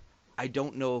develop, I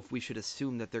don't know if we should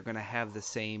assume that they're going to have the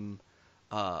same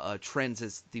trends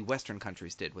as the Western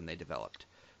countries did when they developed.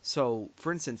 So,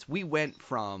 for instance, we went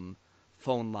from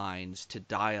phone lines to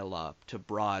dial-up to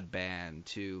broadband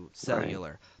to cellular.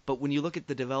 Right. But when you look at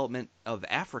the development of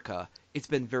Africa, it's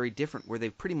been very different, where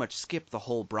they've pretty much skipped the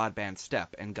whole broadband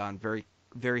step and gone very,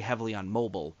 very heavily on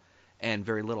mobile and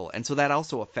very little. And so that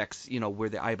also affects, where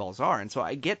the eyeballs are. And so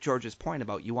I get George's point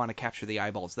about you want to capture the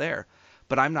eyeballs there,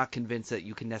 but I'm not convinced that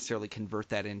you can necessarily convert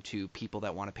that into people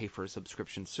that want to pay for a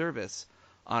subscription service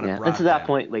on a broadband. And to that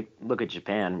point, like look at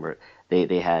Japan, where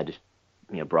they had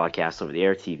broadcast over the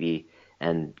air TV,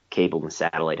 and cable and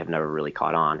satellite have never really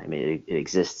caught on. I mean, it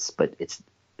exists, but it's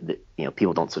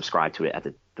people don't subscribe to it at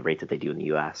the rate that they do in the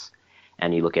U.S.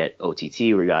 And you look at OTT,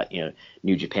 where you got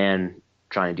New Japan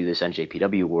trying to do this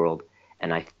NJPW world,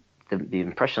 and the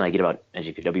impression I get about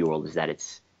NJPW world is that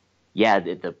it's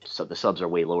the subs are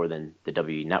way lower than the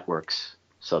W Network's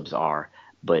subs are,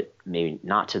 but maybe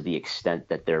not to the extent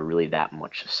that they're really that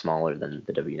much smaller than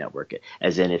the W Network.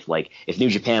 As in, if New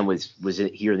Japan was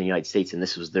here in the United States and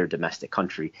this was their domestic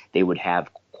country, they would have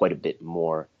quite a bit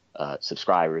more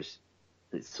subscribers.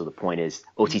 So the point is,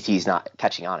 OTT is not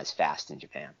catching on as fast in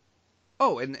Japan.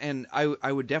 Oh, and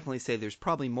I would definitely say there's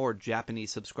probably more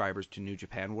Japanese subscribers to New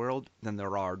Japan World than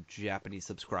there are Japanese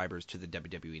subscribers to the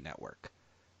WWE Network.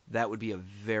 That would be a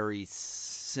very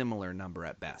similar number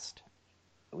at best.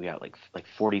 We got like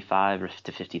 45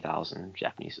 to 50,000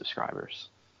 Japanese subscribers.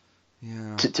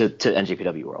 Yeah. To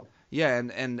NJPW World. Yeah,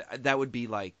 and that would be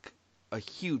like a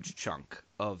huge chunk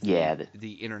of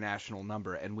the international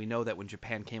number. And we know that when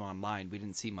Japan came online, we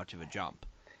didn't see much of a jump.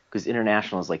 Because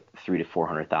international is like 300,000 to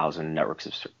 400,000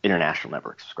 international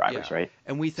network subscribers, right?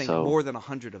 And we think more than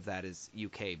 100 of that is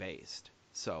UK based.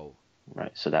 So.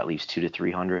 Right, so that leaves 200 to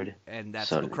 300. And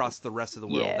that's across the rest of the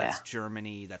world. Yeah. That's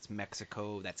Germany, that's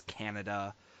Mexico, that's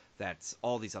Canada, that's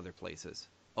all these other places.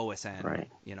 OSN, right.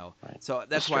 Right. So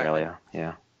that's Australia,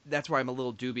 that's why I'm a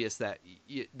little dubious that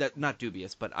not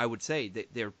dubious, but I would say that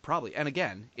they're probably, and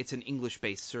again, it's an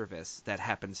English-based service that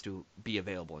happens to be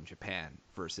available in Japan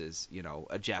versus,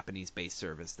 a Japanese-based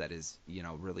service that is,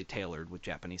 really tailored with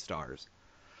Japanese stars.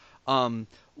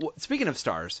 Speaking of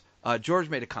stars, George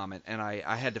made a comment, and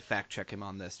I had to fact check him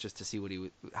on this just to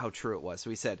see how true it was. So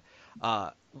he said,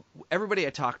 everybody I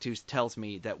talk to tells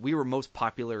me that we were most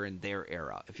popular in their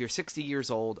era. If you're 60 years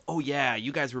old, oh yeah,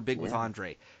 you guys were big with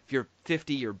Andre. If you're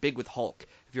 50, you're big with Hulk.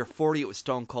 If you're 40, it was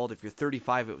Stone Cold. If you're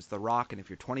 35, it was The Rock. And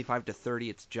if you're 25 to 30,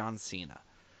 it's John Cena.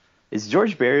 Is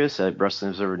George Barrios a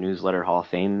Wrestling Observer Newsletter Hall of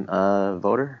Fame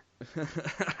voter?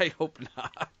 I hope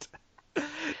not.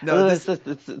 No, it's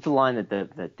a line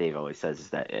that Dave always says, is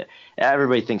that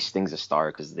everybody thinks Sting's a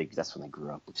star because that's when they grew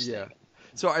up with Sting. Yeah.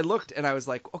 So I looked and I was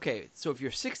like, okay, so if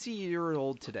you're 60 years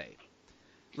old today,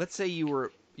 let's say you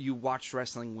watched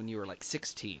wrestling when you were like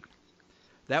 16.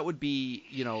 That would be,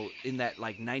 in that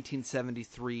like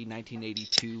 1973,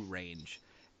 1982 range.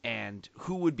 And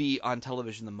who would be on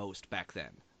television the most back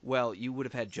then? Well, you would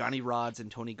have had Johnny Rods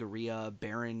and Tony Garea,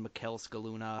 Baron Mikel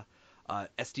Scaluna,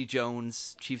 SD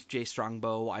Jones, Chief J.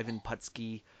 Strongbow, Ivan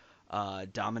Putski,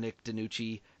 Dominic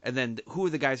DeNucci, and then who are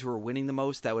the guys who were winning the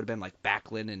most? That would have been like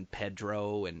Backlund and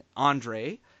Pedro and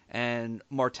Andre and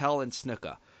Martel and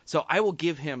Snuka. So I will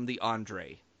give him the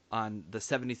Andre on the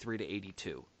 73 to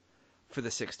 82 for the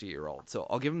 60-year-old. So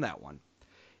I'll give him that one.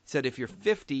 He said if you're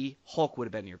 50, Hulk would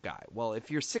have been your guy. Well,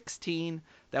 if you're 16,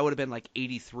 that would have been like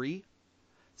 83.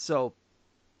 So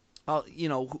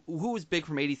who was big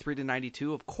from 83 to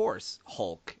 92? Of course,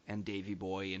 Hulk and Davey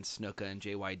Boy and Snuka and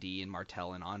JYD and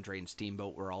Martel and Andre and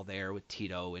Steamboat were all there with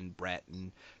Tito and Brett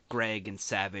and Greg and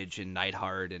Savage and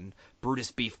Neidhart and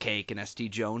Brutus Beefcake and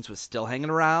SD Jones was still hanging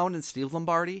around and Steve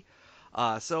Lombardi.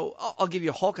 So I'll give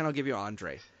you Hulk and I'll give you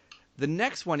Andre. The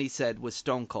next one he said was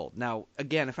Stone Cold. Now,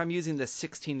 again, if I'm using the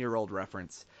 16-year-old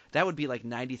reference, that would be like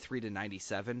 93 to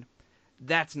 97.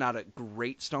 that's not a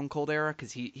great Stone Cold era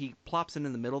because he plops in the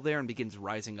middle there and begins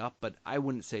rising up, but I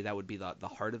wouldn't say that would be the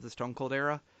heart of the Stone Cold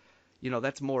era.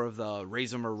 That's more of the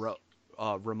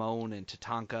Ramon and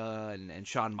Tatanka and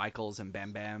Shawn Michaels and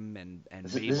Bam Bam and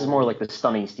this is more like the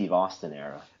stunning Steve Austin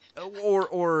era.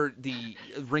 Or the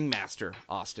Ringmaster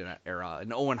Austin era,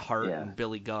 and Owen Hart and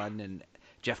Billy Gunn and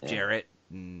Jeff Jarrett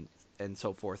and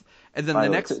so forth. And then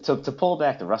to pull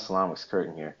back the WrestleNomics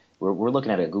curtain here, we're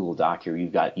looking at a Google Doc here.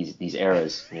 You've got these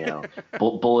eras,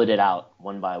 bulleted out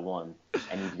one by one,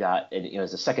 and you've got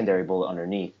as a secondary bullet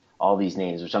underneath all these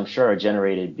names, which I'm sure are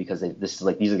generated because these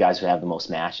are the guys who have the most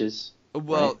matches.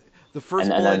 Well, right? The first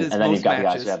and bullet is and then most you've got matches.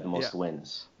 the guys who have the most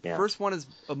wins. Yeah. First one is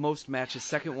most matches.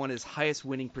 Second one is highest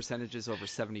winning percentages over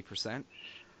 70%.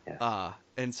 Yes.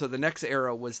 And so the next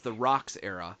era was the Rock's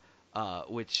era,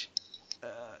 which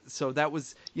so that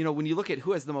was when you look at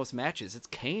who has the most matches, it's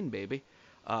Kane, baby,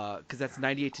 because that's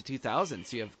 98 to 2000.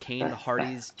 So you have Kane, the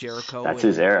Hardys, Jericho. That's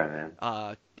his era,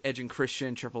 man. Edge and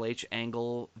Christian, Triple H,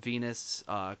 Angle, Venus,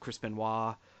 Chris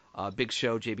Benoit, Big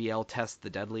Show, JBL, Test, the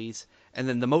Deadlies. And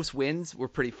then the most wins were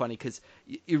pretty funny because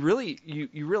you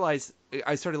realize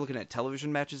I started looking at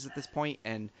television matches at this point,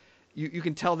 and you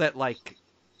can tell that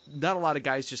not a lot of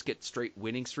guys just get straight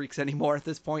winning streaks anymore at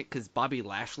this point because Bobby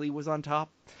Lashley was on top.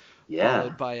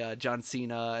 Followed by John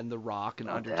Cena and The Rock and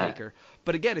Undertaker.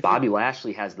 But again, Bobby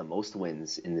Lashley has the most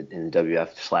wins in the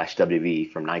WWF/WWE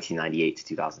from 1998 to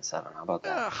 2007. How about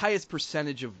that? Highest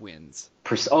percentage of wins.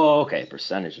 Okay,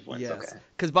 percentage of wins. Yes. Okay.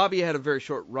 Because Bobby had a very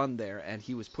short run there, and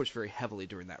he was pushed very heavily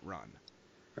during that run.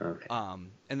 Okay.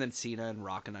 And then Cena and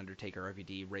Rock and Undertaker,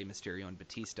 RVD, Rey Mysterio, and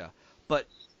Batista. But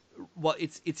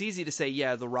it's easy to say,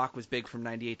 The Rock was big from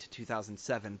 98 to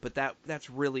 2007, but that's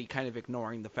really kind of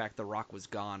ignoring the fact The Rock was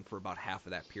gone for about half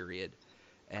of that period.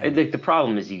 And I think the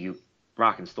problem is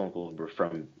Rock and Stone Cold were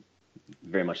from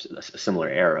very much a similar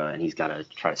era, and he's got to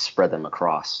try to spread them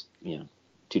across, 2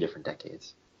 different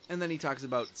decades. And then he talks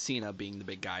about Cena being the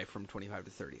big guy from 25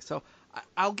 to 30. So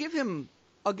I'll give him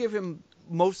a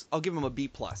B+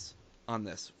 on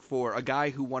this for a guy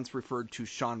who once referred to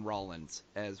Shawn Rollins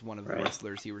as one of the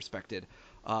wrestlers he respected.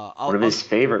 One of his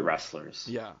favorite wrestlers.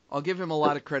 Yeah, I'll give him a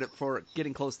lot of credit for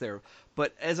getting close there.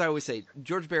 But as I always say,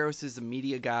 George Barros is a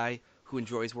media guy who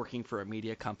enjoys working for a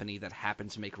media company that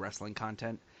happens to make wrestling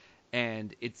content.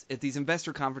 And it's at these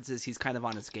investor conferences, he's kind of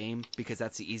on his game because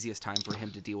that's the easiest time for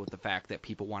him to deal with the fact that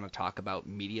people want to talk about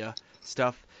media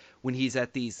stuff. When he's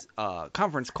at these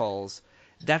conference calls,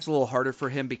 that's a little harder for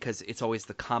him because it's always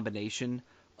the combination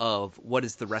of what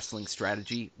is the wrestling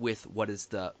strategy with what's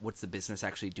the business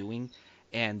actually doing.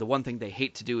 And the one thing they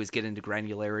hate to do is get into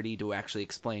granularity to actually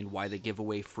explain why they give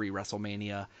away free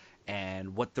WrestleMania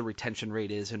and what the retention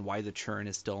rate is and why the churn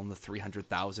is still in the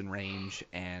 300,000 range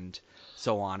and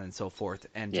so on and so forth,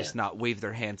 and just not wave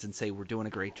their hands and say, we're doing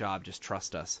a great job, just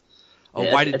trust us.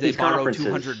 Why did they borrow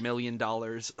 $200 million?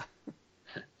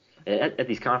 At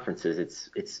these conferences,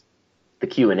 it's the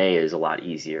Q&A is a lot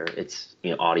easier. It's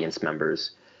audience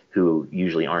members who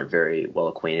usually aren't very well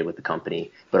acquainted with the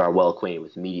company, but are well acquainted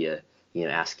with media,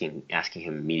 asking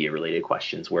him media related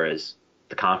questions. Whereas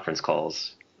the conference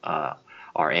calls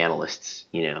are analysts,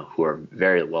 who are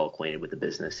very well acquainted with the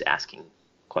business, asking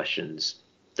questions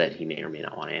that he may or may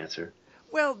not want to answer.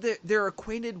 Well, they're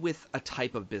acquainted with a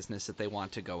type of business that they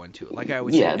want to go into. Like I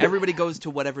always say, everybody goes to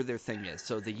whatever their thing is.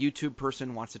 So the YouTube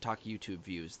person wants to talk YouTube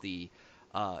views. The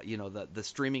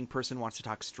streaming person wants to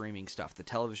talk streaming stuff. The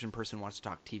television person wants to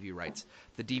talk TV rights.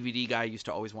 The DVD guy used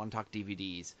to always want to talk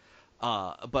DVDs.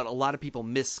 But a lot of people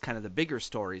miss kind of the bigger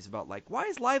stories about why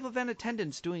is live event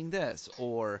attendance doing this?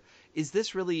 Or is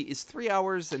 3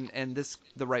 hours and this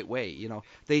the right way?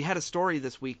 They had a story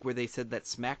this week where they said that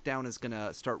SmackDown is going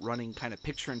to start running kind of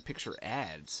picture-in-picture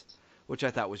ads, which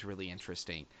I thought was really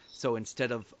interesting. So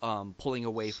instead of pulling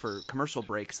away for commercial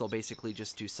breaks, they'll basically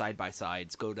just do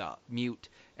side-by-sides, go to mute,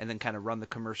 and then kind of run the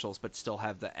commercials, but still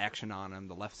have the action on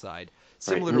the left side.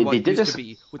 Similar to what used to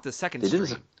be with the second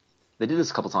stream. They did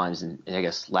this a couple times, in I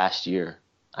guess last year.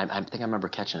 I think I remember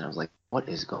catching it. I was like, "What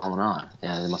is going on?"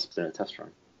 Yeah, it must have been a test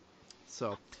run.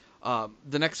 So,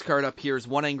 the next card up here is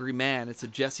One Angry Man. It's a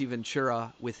Jesse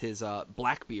Ventura with his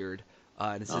Blackbeard,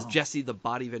 and it says Jesse the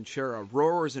Body Ventura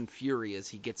roars in fury as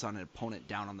he gets on an opponent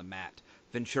down on the mat.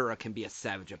 Ventura can be a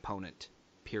savage opponent.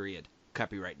 Period.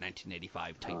 Copyright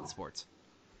 1985. Titan Sports.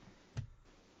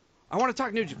 I want to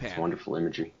talk New Japan. That's wonderful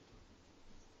imagery.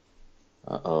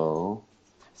 Uh-oh.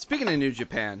 Speaking of New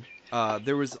Japan,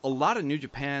 there was a lot of New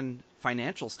Japan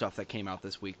financial stuff that came out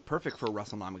this week, perfect for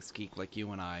WrestleNomics geek like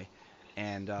you and I.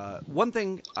 And one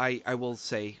thing I will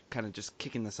say, kind of just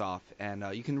kicking this off, and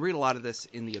you can read a lot of this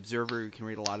in The Observer, you can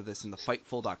read a lot of this in the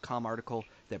Fightful.com article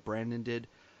that Brandon did.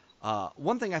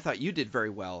 One thing I thought you did very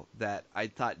well that I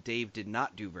thought Dave did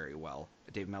not do very well,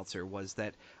 Dave Meltzer, was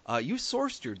that you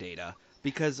sourced your data,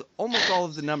 because almost all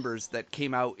of the numbers that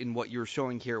came out in what you're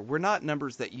showing here were not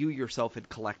numbers that you yourself had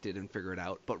collected and figured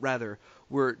out, but rather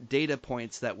were data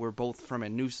points that were both from a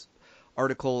news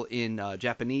article in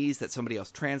Japanese that somebody else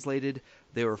translated.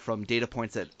 They were from data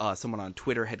points that someone on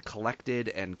Twitter had collected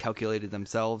and calculated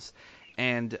themselves.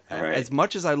 And Right. as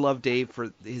much as I love Dave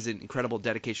for his incredible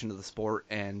dedication to the sport,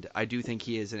 and I do think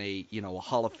he is a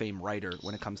Hall of Fame writer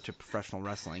when it comes to professional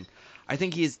wrestling, I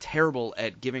think he is terrible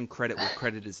at giving credit where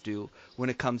credit is due when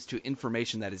it comes to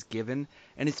information that is given,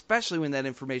 and especially when that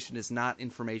information is not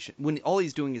information, when all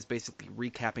he's doing is basically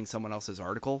recapping someone else's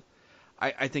article.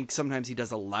 I think sometimes he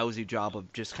does a lousy job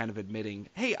of just kind of admitting,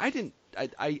 hey,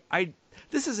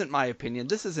 this isn't my opinion.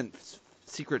 This isn't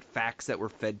secret facts that were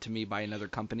fed to me by another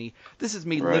company. This is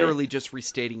me Right. literally just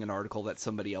restating an article that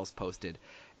somebody else posted.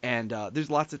 And there's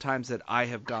lots of times that I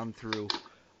have gone through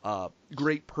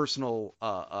great personal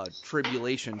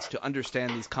tribulations to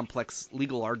understand these complex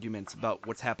legal arguments about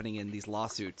what's happening in these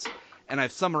lawsuits. And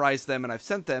I've summarized them and I've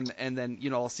sent them, and then,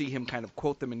 I'll see him kind of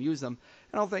quote them and use them.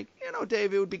 And I'll think,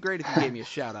 Dave, it would be great if you gave me a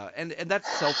shout out. And that's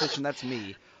selfish and that's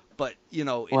me. But, it's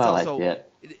Well, also,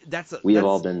 we have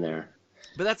all been there.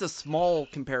 but that's a small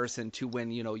comparison to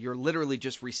when, you're literally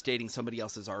just restating somebody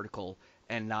else's article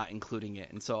and not including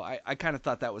it. And so I kind of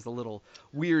thought that was a little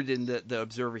weird in the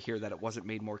Observer here, that it wasn't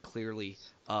made more clearly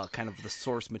kind of the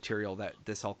source material that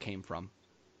this all came from.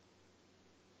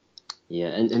 Yeah,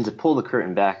 and to pull the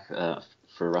curtain back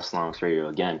for Wrestlenomics Radio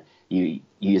again,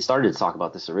 you started to talk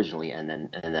about this originally, and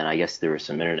then I guess there was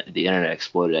the internet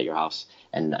exploded at your house,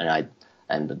 and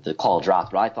the call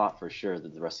dropped. But I thought for sure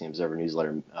that the Wrestling Observer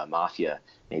newsletter mafia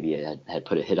maybe had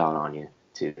put a hit on you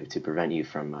to prevent you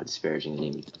from disparaging the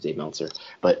name of Dave Meltzer.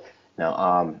 But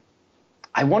no,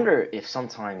 I wonder if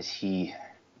sometimes he's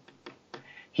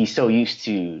so used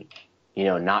to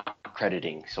not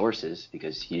crediting sources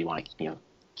because you want to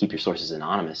keep your sources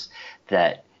anonymous,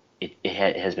 that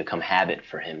it has become habit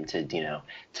for him to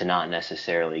not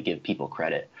necessarily give people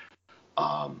credit.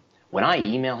 When I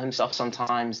email him stuff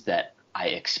sometimes that I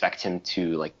expect him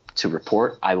to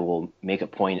report, I will make a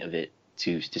point of it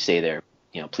to say there,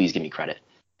 please give me credit.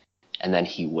 And then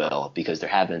he will, because there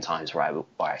have been times where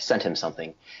I sent him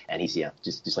something and he's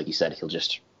just like you said, he'll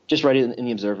just write it in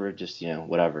the Observer, just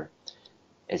whatever.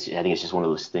 I think it's just one of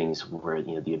those things where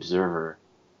the Observer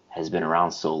has been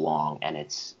around so long, and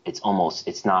it's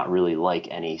not really like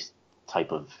any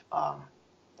type of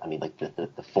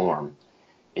the form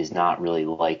is not really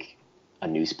like a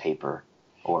newspaper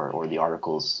or the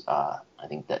articles I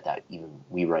think that even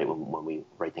we write when we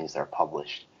write things that are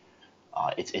published.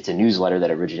 It's a newsletter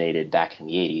that originated back in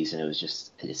the 80s,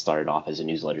 and it started off as a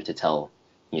newsletter to tell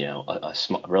a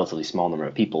relatively small number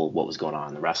of people what was going on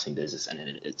in the wrestling business, and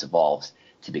it's evolved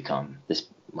to become this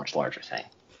much larger thing.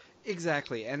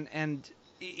 Exactly, and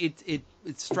it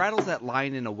straddles that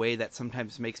line in a way that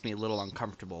sometimes makes me a little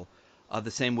uncomfortable. The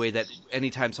same way that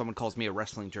anytime someone calls me a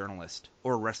wrestling journalist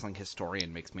or a wrestling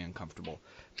historian makes me uncomfortable,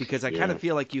 because I kind of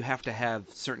feel like you have to have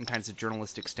certain kinds of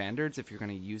journalistic standards if you're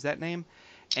going to use that name,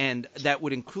 and that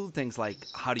would include things like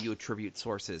how do you attribute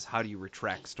sources, how do you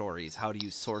retract stories, how do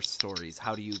you source stories,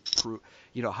 how do you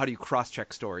how do you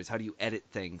cross-check stories, how do you edit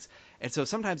things. And so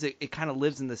sometimes it kind of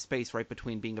lives in the space right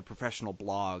between being a professional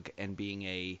blog and being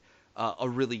a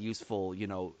really useful,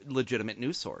 legitimate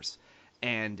news source.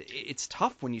 And it's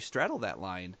tough when you straddle that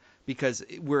line, because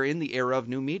we're in the era of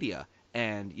new media.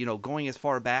 And, going as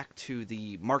far back to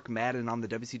the Mark Madden on the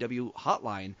WCW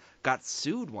hotline got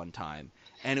sued one time.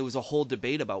 And it was a whole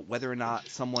debate about whether or not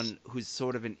someone who's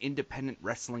sort of an independent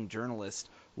wrestling journalist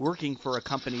working for a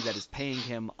company that is paying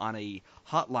him on a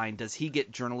hotline, does he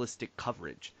get journalistic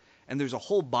coverage? And there's a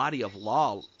whole body of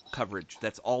law coverage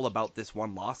that's all about this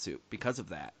one lawsuit because of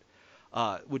that.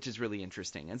 Which is really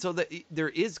interesting. And so there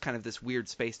is kind of this weird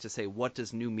space to say, what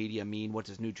does new media mean? What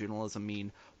does new journalism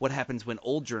mean? What happens when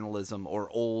old journalism or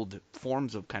old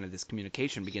forms of kind of this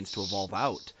communication begins to evolve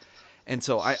out? And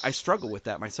so I struggle with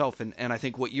that myself. And I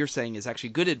think what you're saying is actually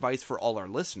good advice for all our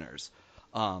listeners,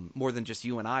 more than just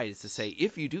you and I, is to say,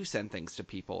 if you do send things to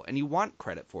people and you want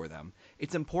credit for them,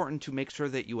 it's important to make sure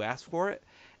that you ask for it.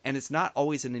 And it's not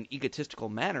always in an egotistical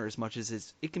manner as much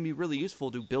as it can be really useful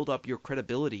to build up your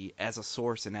credibility as a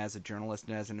source and as a journalist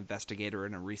and as an investigator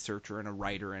and a researcher and a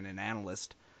writer and an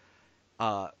analyst.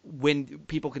 When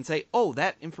people can say, oh,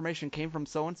 that information came from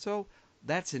so-and-so,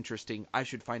 that's interesting. I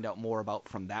should find out more about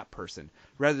from that person,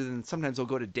 rather than sometimes I'll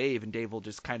go to Dave and Dave will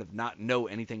just kind of not know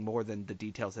anything more than the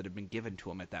details that have been given to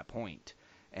him at that point.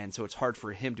 And so it's hard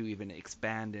for him to even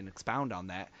expand and expound on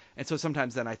that. And so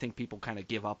sometimes then I think people kind of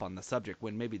give up on the subject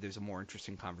when maybe there's a more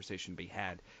interesting conversation to be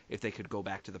had if they could go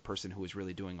back to the person who was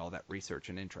really doing all that research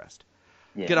and interest.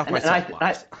 Yeah. Get off my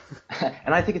soapbox.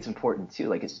 And I think it's important too,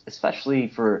 like especially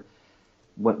for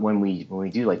when we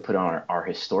do like put on our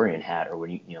historian hat, or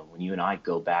when you and I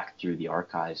go back through the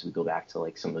archives, we go back to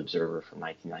like some Observer from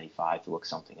 1995 to look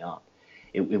something up.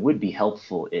 It would be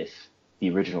helpful if the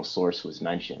original source was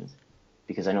mentioned,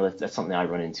 because I know that's something I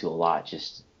run into a lot,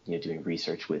 just doing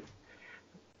research with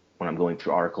when I'm going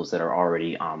through articles that are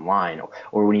already online,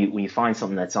 or when you find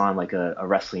something that's on like a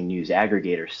wrestling news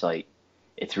aggregator site.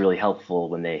 It's really helpful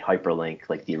when they hyperlink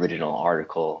like the original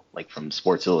article, like from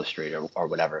Sports Illustrated or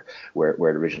whatever, where it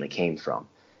originally came from,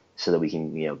 so that we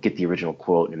can get the original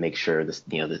quote and make sure this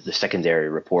the secondary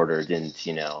reporter didn't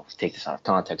take this out of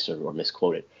context or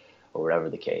misquote it, or whatever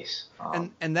the case.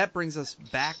 And that brings us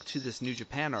back to this New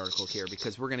Japan article here,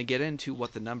 because we're going to get into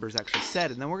what the numbers actually said,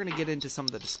 and then we're going to get into some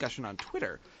of the discussion on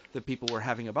Twitter that people were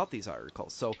having about these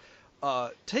articles. So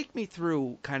take me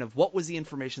through kind of what was the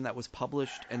information that was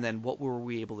published, and then what were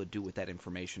we able to do with that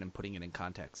information and putting it in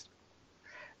context.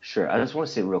 Sure. I just want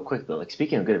to say real quick though, like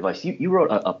speaking of good advice, you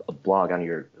wrote a blog on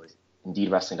your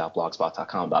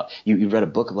IndeedWrestling.blogspot.com about you read a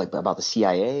book of like about the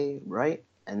CIA, right?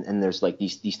 And there's like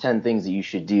these 10 things that you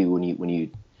should do when you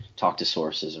talk to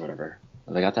sources or whatever.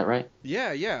 Have I got that right?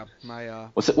 Yeah. My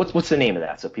what's the name of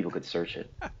that so people could search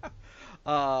it?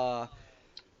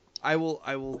 I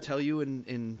will tell you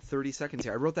in 30 seconds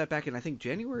here. I wrote that back in I think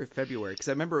January or February, because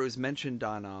I remember it was mentioned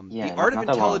on The Art of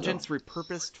Intelligence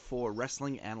Repurposed for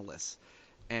Wrestling Analysts,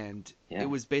 and it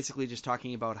was basically just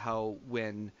talking about how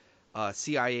when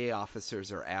CIA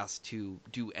officers are asked to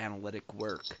do analytic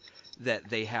work, that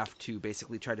they have to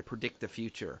basically try to predict the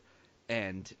future,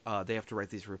 and they have to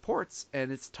write these reports,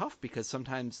 and it's tough because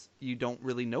sometimes you don't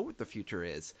really know what the future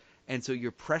is. And so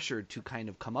you're pressured to kind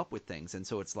of come up with things. And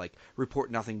so it's like,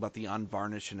 report nothing but the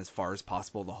unvarnished and as far as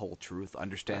possible the whole truth.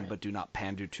 Understand, but do not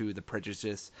pander to the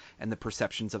prejudice and the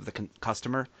perceptions of the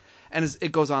customer. And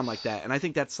it goes on like that. And I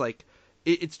think that's like,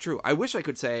 it's true. I wish I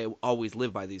could say I always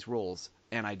live by these rules,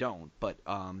 and I don't. But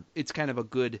it's kind of a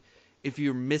good, if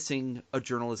you're missing a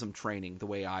journalism training the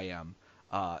way I am,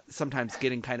 sometimes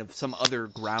getting kind of some other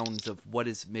grounds of what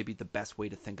is maybe the best way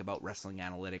to think about wrestling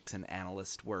analytics and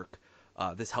analyst work.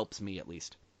 This helps me at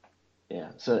least. Yeah,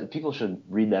 so people should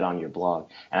read that on your blog.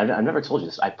 And I've never told you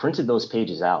this. I printed those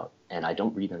pages out, and I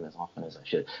don't read them as often as I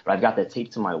should. But I've got that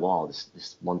taped to my wall,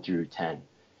 this 1 through 10,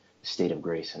 State of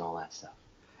Grace and all that stuff.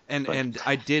 And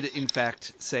I did, in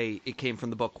fact, say it came from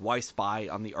the book Why Spy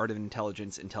on the Art of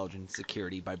Intelligence, Intelligence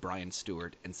Security by Brian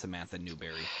Stewart and Samantha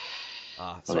Newberry.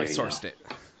 So I sourced it.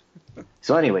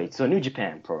 So anyway, so New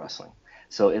Japan Pro Wrestling.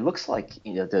 So it looks like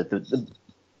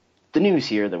the news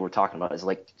here that we're talking about is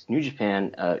like New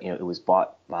Japan, it was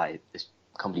bought by this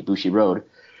company Bushiroad,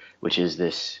 which is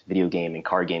this video game and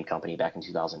card game company back in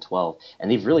 2012. And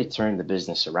they've really turned the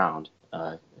business around,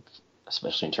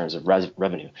 especially in terms of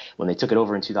revenue. When they took it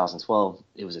over in 2012,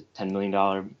 it was a $10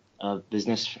 million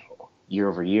business year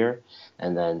over year.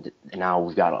 And now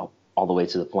we've got all the way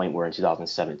to the point where in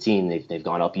 2017, they've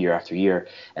gone up year after year,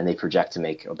 and they project to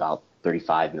make about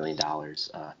 $35 million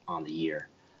on the year.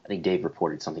 I think Dave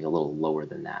reported something a little lower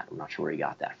than that. I'm not sure where he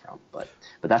got that from, but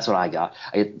that's what I got.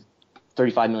 I get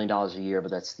 $35 million a year,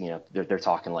 but that's they're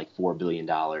talking like $4 billion,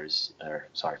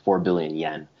 4 billion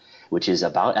yen, which is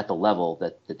about at the level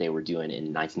that they were doing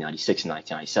in 1996 and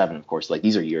 1997. Of course, like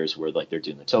these are years where like they're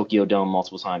doing the Tokyo Dome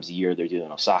multiple times a year, they're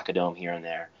doing Osaka Dome here and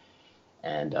there,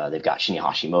 and they've got Shinya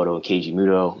Hashimoto and Keiji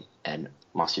Muto and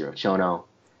Masahiro Chono.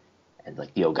 And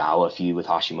like the Ogawa feud with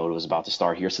Hashimoto was about to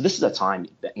start here. So this is a time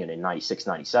in 96,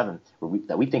 97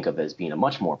 that we think of as being a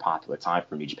much more popular time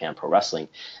for New Japan Pro Wrestling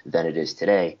than it is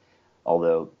today,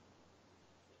 although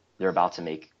they're about to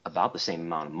make about the same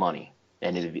amount of money.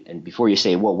 And before you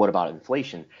say, well, what about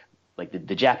inflation? Like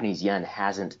the Japanese yen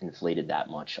hasn't inflated that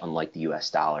much, unlike the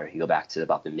U.S. dollar. You go back to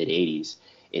about the mid-'80s,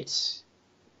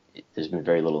 there's been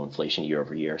very little inflation year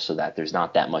over year, so that there's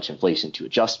not that much inflation to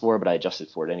adjust for, but I adjusted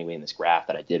for it anyway in this graph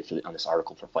that I did on this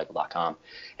article for Fightful.com,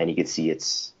 and you can see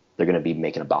they're going to be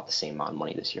making about the same amount of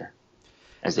money this year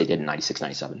as they did in 96,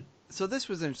 97. So this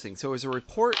was interesting. So it was a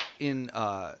report in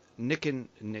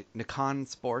Nikon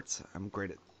Sports, I'm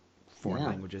great at foreign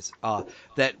languages,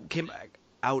 that came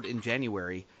out in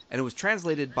January, and it was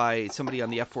translated by somebody on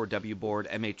the F4W board,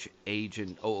 MH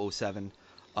Agent 007,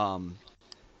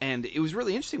 and it was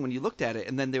really interesting when you looked at it,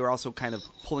 and then they were also kind of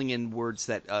pulling in words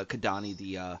that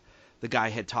Kadani, the guy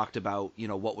had talked about,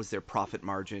 what was their profit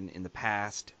margin in the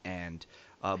past, and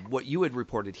what you had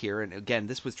reported here. And again,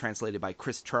 this was translated by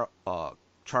Chris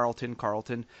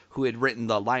Carlton, who had written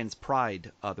the Lion's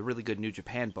Pride, the really good New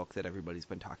Japan book that everybody's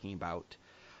been talking about.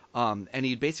 And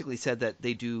he basically said that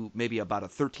they do maybe about a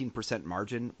 13%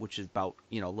 margin, which is about,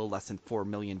 a little less than $4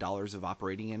 million of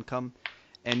operating income.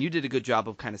 And you did a good job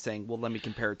of kind of saying, well, let me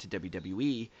compare it to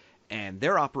WWE, and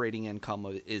their operating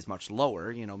income is much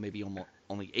lower, maybe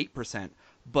only 8%,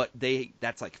 but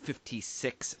that's like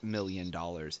 $56 million.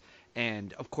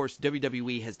 And of course,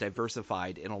 WWE has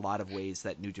diversified in a lot of ways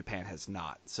that New Japan has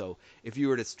not. So if you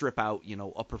were to strip out,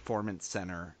 a performance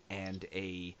center and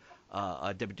a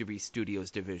WWE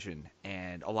Studios division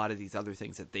and a lot of these other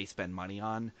things that they spend money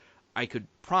on, I could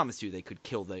promise you they could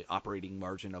kill the operating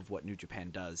margin of what New Japan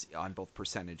does on both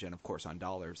percentage and, of course, on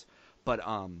dollars. But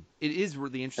it is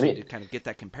really interesting to kind of get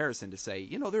that comparison to say,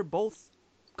 they're both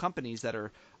companies that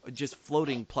are just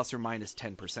floating plus or minus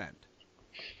 10%.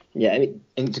 Yeah,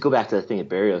 and to go back to the thing that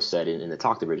Barrios said in the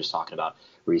talk that we were just talking about,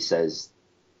 where he says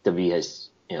WWE has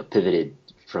pivoted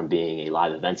from being a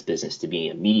live events business to being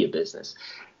a media business.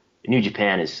 New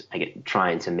Japan is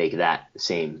trying to make that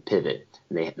same pivot.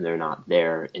 They're not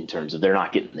there in terms of they're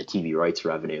not getting the TV rights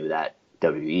revenue that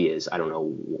WWE is. I don't know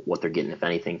what they're getting, if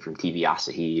anything, from TV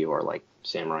Asahi or like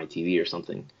Samurai TV or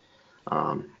something.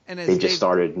 And they've just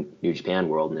started New Japan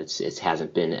World, and it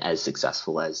hasn't been as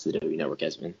successful as the WWE Network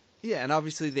has been. Yeah, and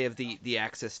obviously they have the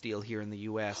access deal here in the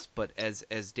U.S., but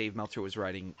as Dave Meltzer was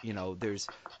writing, there's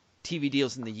TV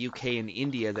deals in the UK and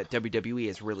India that WWE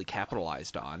has really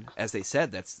capitalized on. As they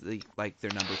said, that's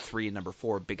their number 3 and number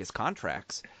 4 biggest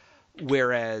contracts.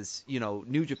 Whereas,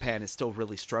 New Japan is still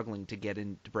really struggling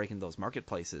to break in those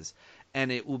marketplaces.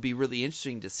 And it will be really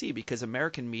interesting to see, because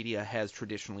American media has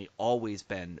traditionally always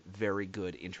been very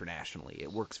good internationally.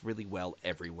 It works really well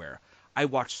everywhere. I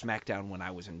watched SmackDown when I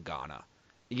was in Ghana.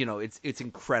 It's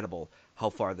incredible how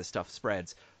far this stuff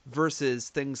spreads. Versus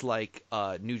things like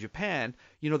New Japan,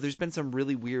 there's been some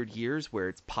really weird years where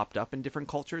it's popped up in different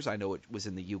cultures. I know it was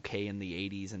in the UK in the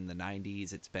 80s and the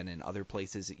 90s. It's been in other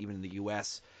places, even in the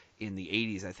US in the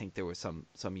 80s. I think there was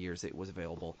some years it was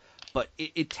available. But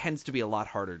it tends to be a lot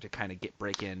harder to kind of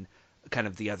break in kind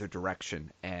of the other direction.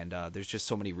 And there's just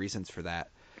so many reasons for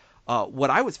that. What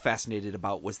I was fascinated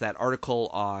about was that article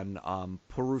on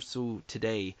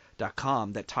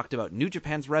puroresutoday.com that talked about New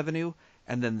Japan's revenue,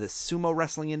 and then the sumo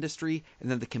wrestling industry,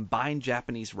 and then the combined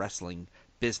Japanese wrestling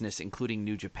business, including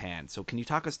New Japan. So can you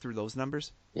talk us through those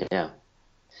numbers? Yeah.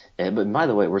 But by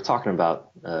the way, we're talking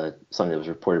about something that was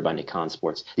reported by Nikon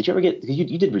Sports. Did you ever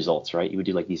you did results, right? You would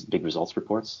do like these big results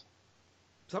reports?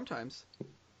 Sometimes.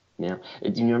 Yeah.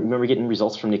 Do you remember getting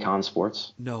results from Nikon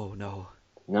Sports? No. No?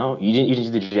 You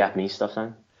didn't do the Japanese stuff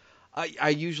then? I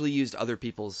usually used other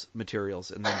people's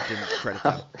materials and then didn't credit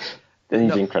them. Then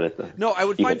you didn't credit them. No, I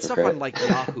would find stuff on like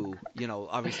Yahoo.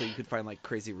 Obviously you could find like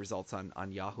crazy results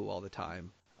on Yahoo all the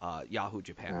time. Yahoo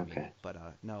Japan. Okay. I mean. But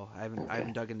no, I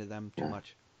haven't dug into them too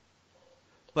much.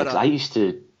 But I used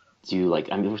to do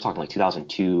we're talking like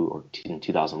 2002 or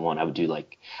 2001.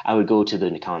 I would go to the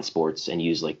Nikon Sports and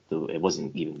use it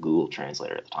wasn't even Google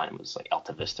Translator at the time. It was like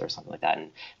Alta Vista or something like that,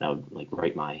 and I would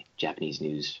write my Japanese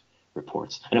news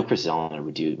reports. I know Chris Zellner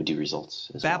would do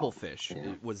results as Babelfish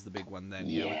well. was the big one then,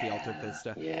 with the Alta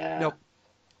Vista. Yeah. No,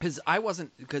 because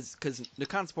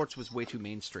Nikon Sports was way too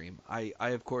mainstream. I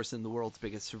of course am the world's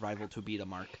biggest Survival Tobita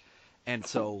mark, and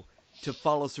so to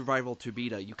follow Survival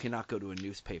Tobita, you cannot go to a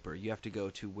newspaper. You have to go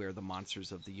to where the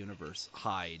monsters of the universe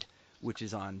hide, which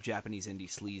is on Japanese Indie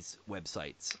Sleaze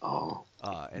websites. Oh.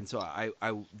 And so I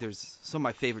there's some of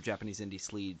my favorite Japanese Indie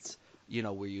Sleaze,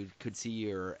 where you could see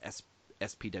your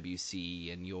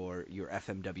SPWC and your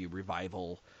FMW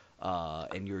Revival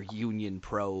and your Union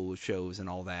Pro shows and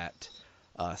all that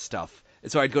stuff. And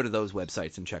so I'd go to those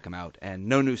websites and check them out. And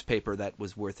no newspaper that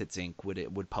was worth its ink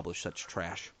would publish such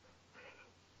trash.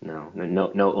 No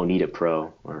Onita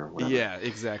Pro or whatever. Yeah,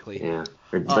 exactly. Yeah,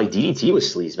 or DDT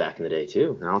was sleaze back in the day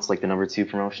too. Now it's like the number 2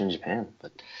 promotion in Japan.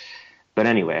 But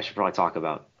anyway, I should probably talk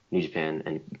about New Japan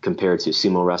and compare it to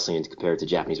sumo wrestling and compare it to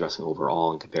Japanese wrestling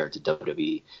overall and compare it to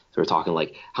WWE. So we're talking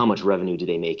like how much revenue do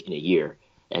they make in a year?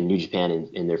 And New Japan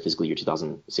in their fiscal year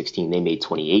 2016, they made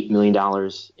 $28 million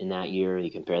in that year.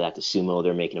 You compare that to sumo,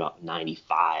 they're making about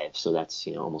 95. So that's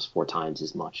almost 4 times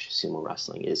as much sumo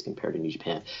wrestling is compared to New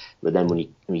Japan. But then if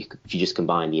you just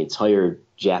combine the entire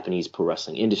Japanese pro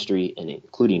wrestling industry and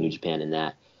including New Japan in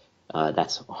that,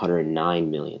 that's $109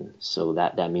 million. So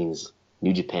that means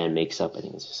New Japan makes up, I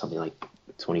think it's something like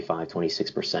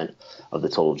 26% of the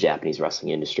total Japanese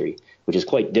wrestling industry, which is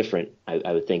quite different.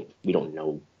 I would think we don't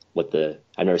know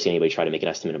I've never seen anybody try to make an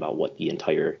estimate about what the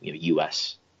entire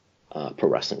U.S. Pro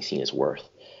wrestling scene is worth.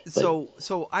 But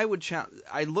So I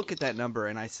look at that number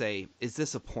and I say, is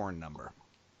this a porn number?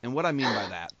 And what I mean by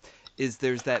that is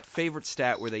there's that favorite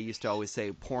stat where they used to always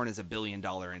say porn is $1 billion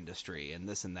industry and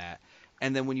this and that.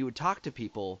 And then when you would talk to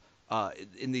people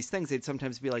in these things, they'd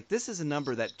sometimes be like, this is a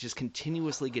number that just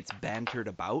continuously gets bantered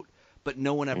about, but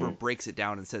no one ever breaks it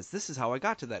down and says, this is how I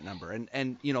got to that number.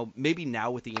 And maybe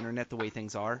now with the internet, the way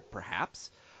things are,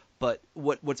 perhaps. But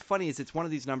what's funny is it's one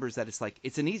of these numbers that it's like,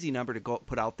 it's an easy number to go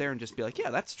put out there and just be like, yeah,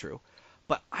 that's true.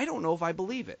 But I don't know if I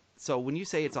believe it. So when you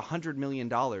say it's $100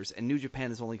 million and New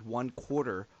Japan is only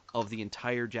 1/4 of the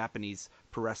entire Japanese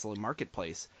pro wrestling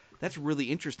marketplace, that's really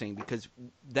interesting because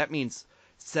that means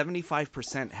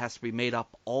 75% has to be made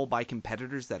up all by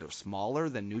competitors that are smaller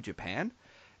than New Japan.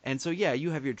 And so, yeah,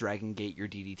 you have your Dragon Gate, your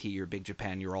DDT, your Big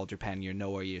Japan, your All Japan, your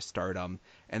Noah, your Stardom,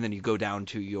 and then you go down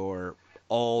to your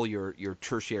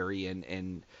tertiary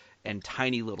and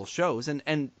tiny little shows.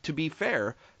 And to be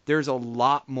fair, there's a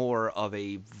lot more of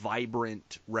a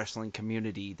vibrant wrestling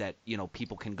community that,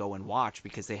 people can go and watch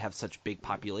because they have such big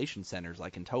population centers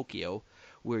like in Tokyo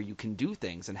where you can do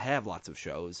things and have lots of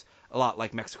shows, a lot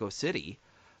like Mexico City.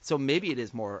 So maybe it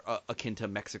is more akin to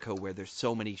Mexico where there's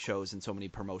so many shows and so many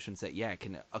promotions that, yeah, it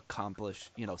can accomplish,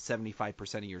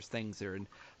 75% of your things are in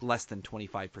less than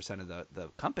 25% of the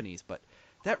companies. But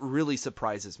that really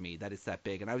surprises me that it's that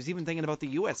big. And I was even thinking about the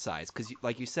U.S. size because,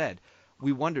 like you said,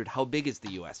 we wondered how big is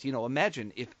the U.S.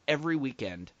 Imagine if every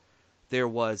weekend there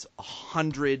was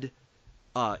 100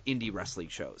 indie wrestling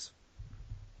shows,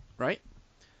 right?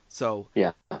 So,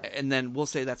 yeah, and then we'll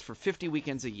say that's for 50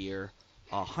 weekends a year,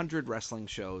 100 wrestling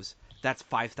shows. That's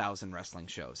 5,000 wrestling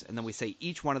shows. And then we say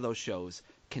each one of those shows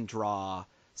can draw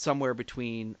somewhere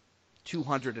between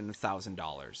 $200 and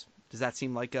 $1,000. Does that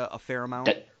seem like a fair amount?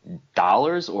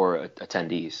 Dollars or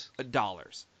attendees?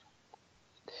 Dollars.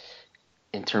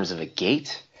 In terms of a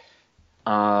gate,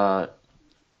 I'll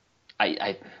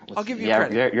give you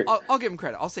credit. I'll give him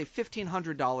credit. I'll say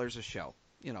 $1,500 a show.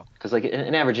 Because like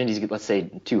an average indie, let's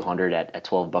say 200 at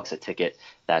 $12 a ticket.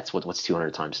 That's what's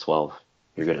 200 times 12.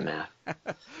 You're good at math.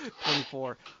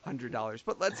 $2,400.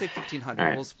 But let's say $1,500.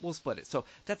 Right. We'll split it. So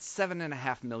that's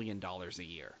 $7.5 million a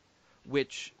year,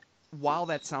 which, while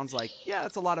that sounds like, yeah,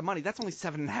 that's a lot of money, that's only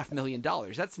 $7.5 million.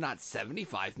 That's not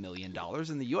 $75 million.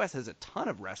 And the U.S. has a ton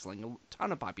of wrestling, a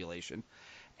ton of population,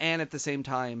 and at the same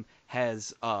time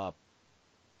has, we're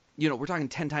talking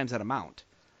 10 times that amount.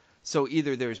 So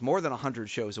either there's more than 100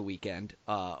 shows a weekend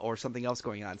or something else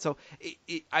going on. So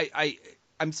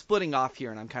I'm splitting off here,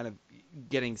 and I'm kind of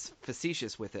getting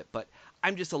facetious with it, but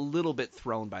I'm just a little bit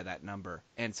thrown by that number.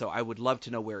 And so I would love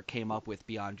to know where it came up with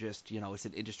beyond just, it's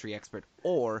an industry expert,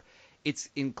 or it's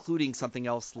including something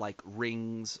else like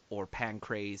rings or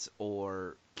Pancrase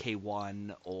or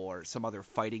K1 or some other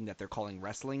fighting that they're calling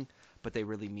wrestling, but they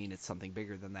really mean it's something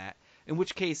bigger than that. In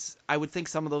which case, I would think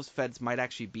some of those feds might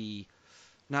actually be,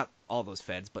 not all those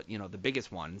feds, but, the biggest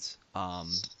ones,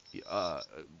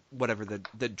 whatever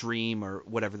the Dream or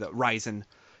whatever, the Ryzen,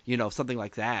 something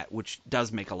like that, which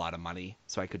does make a lot of money.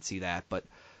 So I could see that, but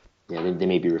yeah, they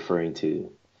may be referring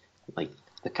to like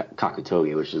the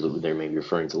Kakutoge, which is they may be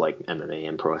referring to like MMA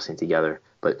and pro wrestling together.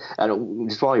 But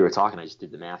just while you were talking, I just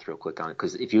did the math real quick on it,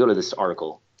 because if you go to this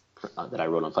article that I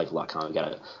wrote on Fightful.com, I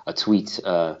got a tweet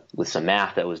with some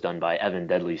math that was done by Evan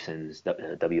Deadleyson's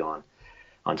W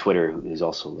on Twitter, who's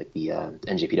also like the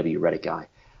NJPW Reddit guy.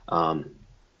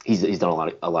 He's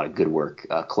done a lot of good work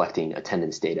collecting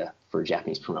attendance data for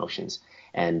Japanese promotions,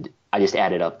 and I just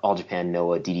added up All Japan,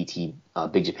 Noah, DDT,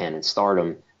 Big Japan, and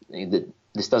Stardom.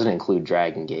 This doesn't include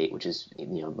Dragon Gate, which is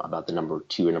about the number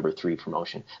 2 or number 3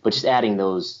 promotion, but just adding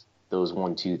those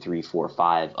 1, 2, 3, 4,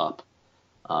 5 up,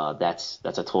 that's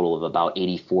a total of about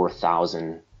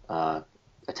 84,000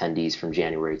 attendees from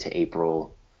January to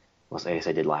April. Well, I guess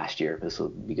I did last year. This will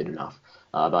be good enough.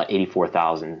 About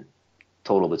 84,000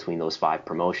 total between those 5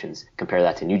 promotions. Compare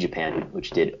that to New Japan,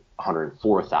 which did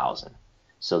 104,000.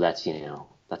 So that's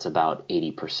about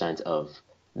 80% of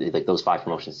like those 5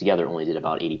 promotions together only did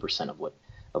about 80% of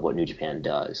what New Japan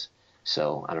does.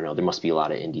 So I don't know. There must be a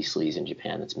lot of indie sleaze in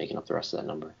Japan that's making up the rest of that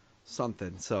number.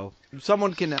 Something. So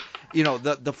someone can,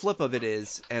 the flip of it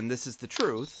is, and this is the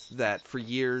truth, that for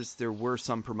years there were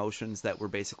some promotions that were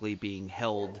basically being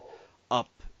held up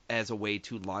as a way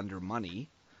to launder money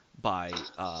by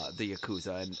the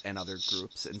Yakuza and other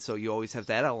groups. And so you always have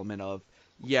that element of,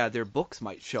 yeah, their books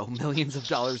might show millions of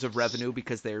dollars of revenue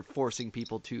because they're forcing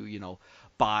people to,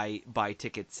 buy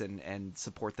tickets and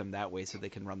support them that way so they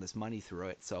can run this money through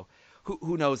it. So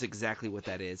who knows exactly what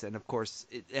that is. And of course,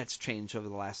 that's changed over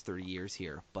the last 30 years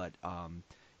here. But,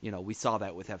 We saw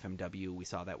that with FMW. We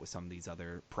saw that with some of these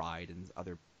other Pride and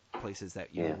other places that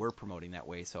were promoting that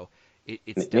way. So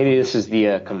it's maybe this is the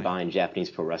definitely combined Japanese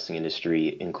pro wrestling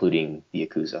industry, including the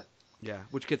Yakuza. Yeah,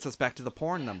 which gets us back to the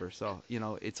porn number. So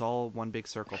it's all one big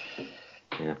circle.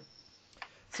 Yeah.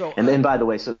 So and then, by the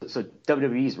way, so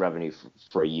WWE's revenue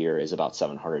for a year is about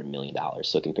 $700 million.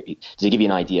 So to give you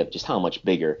an idea of just how much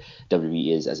bigger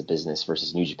WWE is as a business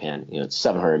versus New Japan, it's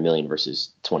 700 million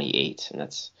versus 28, and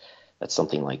that's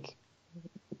something like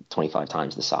 25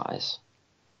 times the size.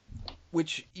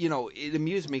 Which, it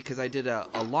amused me because I did a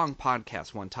long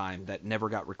podcast one time that never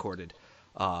got recorded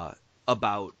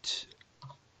about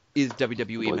is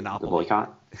WWE a monopoly? The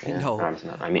boycott? Yeah, no.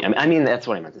 I mean that's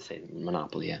what I meant to say.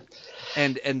 Monopoly, yeah.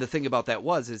 And the thing about that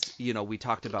is we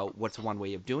talked about what's one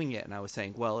way of doing it, and I was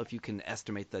saying, well, if you can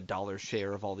estimate the dollar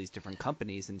share of all these different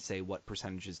companies and say what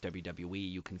percentage is WWE,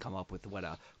 you can come up with what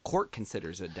a court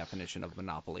considers a definition of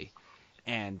monopoly.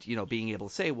 And, being able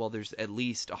to say, well, there's at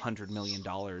least $100 million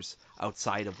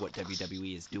outside of what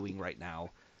WWE is doing right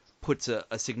now puts a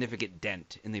significant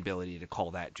dent in the ability to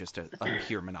call that just a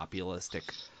pure monopolistic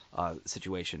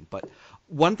situation. But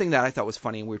one thing that I thought was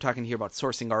funny, and we were talking here about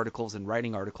sourcing articles and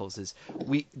writing articles, is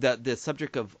the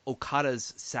subject of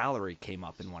Okada's salary came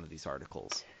up in one of these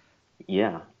articles.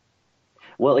 Yeah.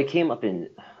 Well, it came up in,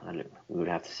 we would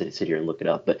have to sit here and look it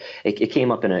up, but it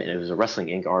came up it was a Wrestling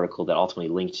Inc. article that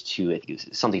ultimately linked to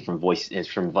something from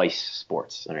Vice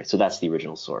Sports. All right, so that's the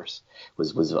original source,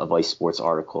 was a Vice Sports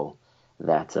article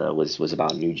that was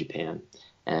about New Japan.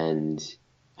 And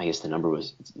I guess the number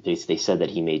was, they said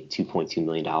that he made $2.2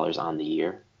 million on the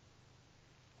year.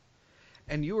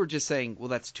 And you were just saying, well,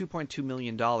 that's $2.2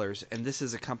 million, and this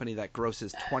is a company that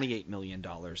grosses $28 million.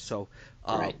 So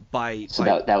right.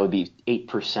 that would be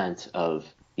 8% of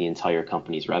the entire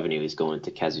company's revenue is going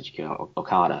to Kazuchika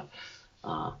Okada.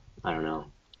 I don't know.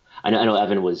 I know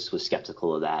Evan was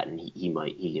skeptical of that, and he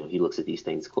looks at these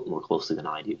things more closely than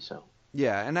I do. So.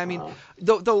 Yeah, and I mean,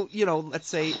 though, let's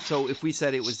say, so if we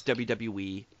said it was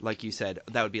WWE, like you said,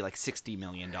 that would be like $60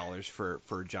 million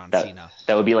for John Cena.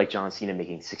 That would be like John Cena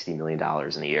making $60 million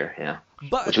in a year, yeah.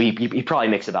 Which he probably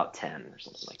makes about 10 or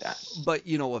something like that. But,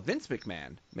 a Vince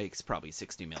McMahon makes probably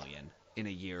 $60 million in a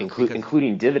year.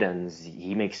 Including dividends,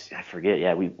 he makes, I forget,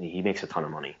 he makes a ton of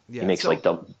money. Yeah, he makes like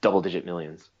double-digit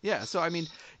millions. Yeah, so I mean,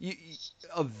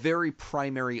 a very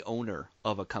primary owner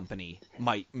of a company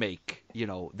might make,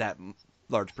 that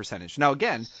large percentage. Now,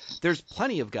 again, there's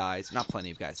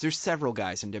there's several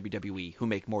guys in WWE who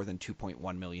make more than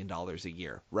 $2.1 million a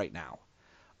year right now.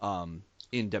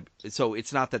 So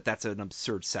it's not that that's an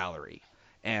absurd salary.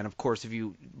 And, of course, if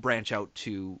you branch out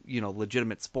to,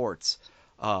 legitimate sports,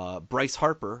 Bryce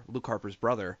Harper, Luke Harper's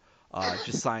brother,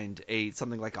 just signed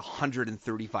something like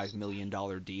 $135 million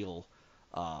deal,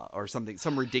 or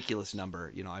some ridiculous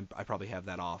number. I probably have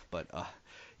that off, but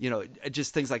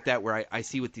just things like that where I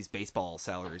see what these baseball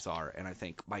salaries are, and I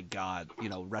think, my God,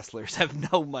 wrestlers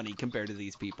have no money compared to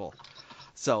these people.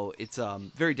 So it's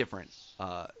very different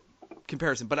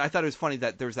comparison. But I thought it was funny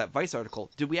that there was that Vice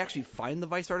article. Did we actually find the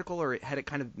Vice article, or had it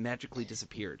kind of magically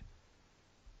disappeared?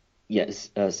 Yes,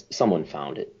 someone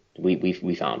found it.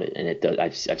 We found it, and it does.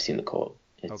 I've seen the quote.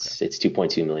 It's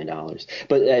 $2.2 million.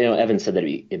 But Evan said that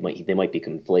they might be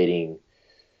conflating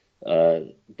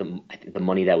the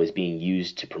money that was being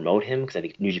used to promote him, because I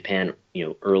think New Japan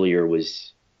earlier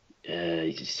was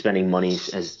spending money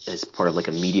as part of like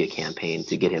a media campaign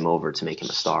to get him over to make him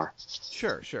a star.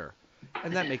 Sure,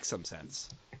 and that makes some sense.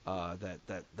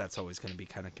 That's always going to be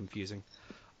kind of confusing.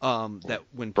 That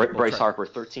when Bryce Harper,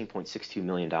 $13.62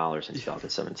 million in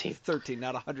 2017. 13,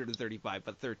 not 135,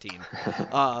 but 13.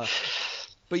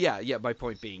 But yeah. My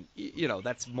point being,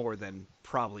 that's more than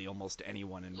probably almost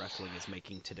anyone in wrestling is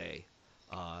making today.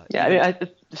 I mean,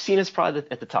 Cena's probably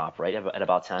at the top, right? At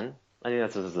about 10. I think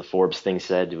that's what the Forbes thing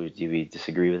said. Do we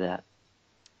disagree with that?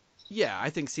 Yeah, I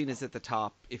think Cena's at the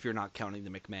top if you're not counting the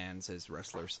McMahons as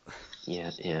wrestlers. Yeah.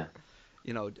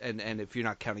 And if you're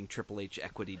not counting Triple H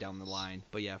equity down the line,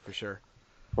 but yeah, for sure.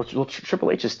 Well,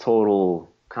 Triple H's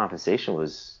total compensation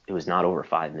was not over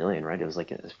 $5 million, right? It was like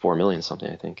 $4 million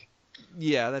something, I think.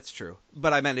 Yeah, that's true.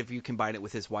 But I meant if you combine it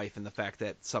with his wife and the fact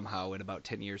that somehow in about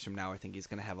 10 years from now, I think he's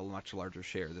going to have a much larger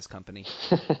share of this company.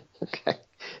 Okay.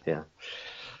 Yeah.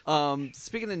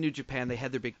 Speaking of New Japan, they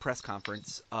had their big press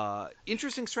conference.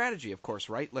 Interesting strategy, of course,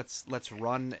 right? Let's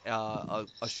run a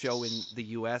show in the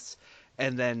U.S.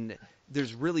 and then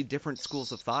there's really different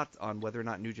schools of thought on whether or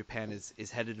not New Japan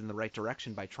is headed in the right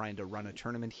direction by trying to run a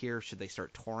tournament here. Should they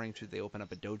start touring? Should they open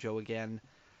up a dojo again?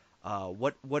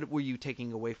 What were you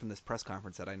taking away from this press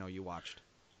conference that I know you watched?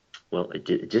 Well,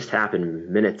 it just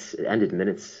happened it ended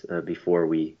minutes before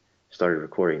we started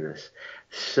recording this.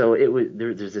 So it was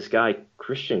there's this guy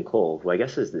Christian Cole, who I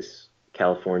guess is this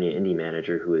California indie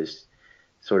manager who is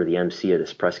sort of the MC of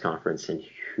this press conference and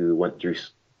who went through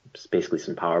basically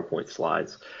some PowerPoint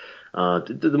slides.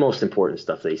 The most important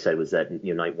stuff that he said was that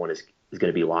night one is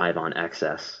going to be live on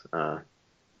XS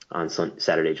on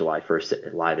Saturday, July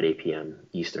 1st, live at 8 p.m.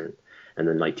 Eastern, and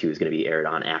then night two is going to be aired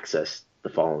on Access the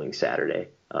following Saturday,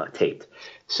 taped.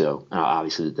 So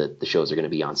obviously the shows are going to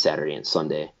be on Saturday and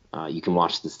Sunday. You can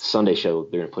watch the Sunday show.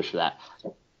 They're going to push for that,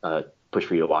 push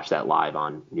for you to watch that live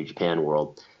on New Japan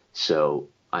World. So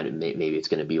maybe it's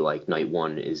going to be like night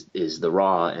one is the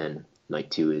Raw and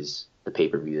night two is the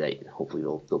pay-per-view that hopefully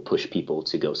they'll push people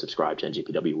to go subscribe to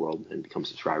NJPW World and become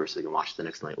subscribers so they can watch the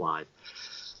next night live.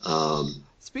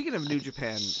 Speaking of New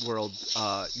Japan World,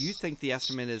 you think the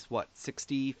estimate is what,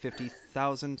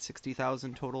 50,000,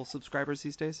 60,000 total subscribers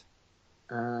these days?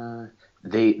 I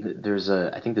think there's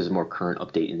a more current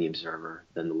update in the Observer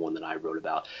than the one that I wrote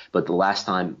about. But the last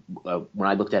time when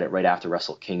I looked at it right after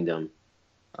Wrestle Kingdom,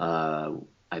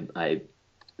 I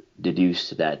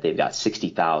deduced that they've got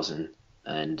 60,000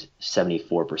 and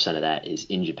 74% of that is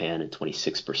in Japan and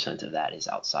 26% of that is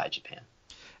outside Japan.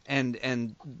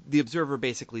 And the Observer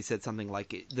basically said something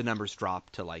like the numbers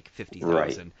dropped to like 50,000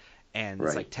 right. And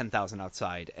it's like 10,000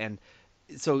 outside. And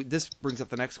so this brings up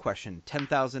the next question.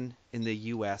 10,000 in the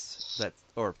US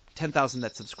or 10,000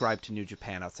 that subscribe to New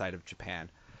Japan outside of Japan.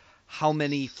 How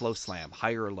many Flow Slam,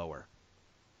 higher or lower?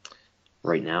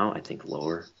 Right now, I think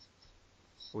lower.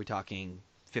 Are we talking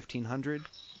 1,500?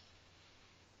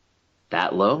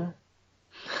 That low?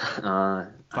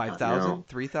 5,000?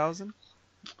 3,000?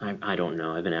 I don't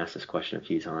know. I've been asked this question a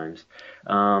few times.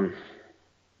 I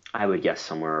would guess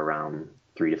somewhere around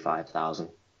 3,000 to 5,000.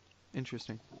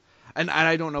 Interesting. And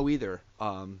I don't know either.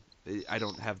 I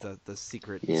don't have the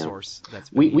secret source.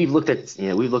 We've looked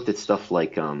at stuff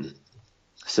like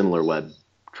similar web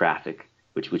traffic,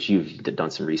 which you've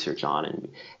done some research on,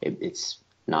 and it's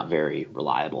not very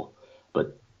reliable.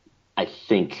 But I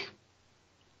think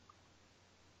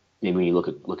maybe when you look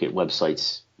at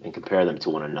websites and compare them to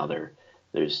one another,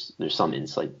 there's some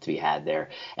insight to be had there.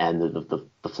 And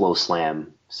the Flow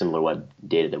Slam similar web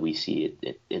data that we see,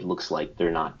 it looks like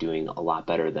they're not doing a lot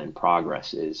better than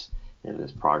Progress is. And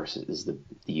this Progress is the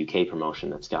UK promotion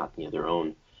that's got their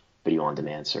own video on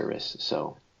demand service.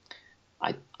 So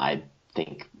I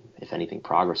think if anything,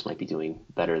 Progress might be doing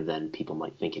better than people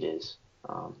might think it is.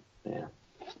 Yeah.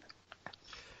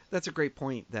 That's a great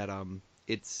point. That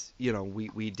it's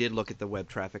we did look at the web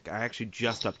traffic. I actually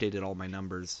just updated all my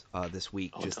numbers this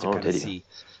week just to kind of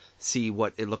see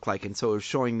what it looked like, and so it was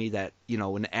showing me that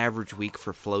an average week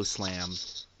for Flow Slam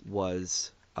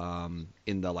was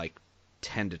in the like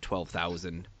 10 to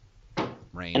 12,000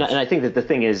 range. And I think that the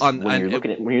thing is when you're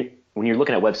looking at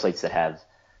websites that have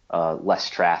less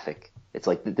traffic, it's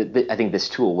like I think this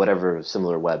tool, whatever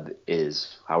similar web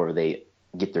is, however they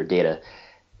get their data,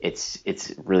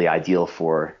 it's really ideal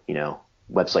for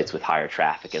websites with higher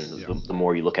traffic, and the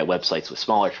more you look at websites with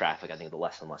smaller traffic, I think the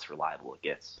less and less reliable it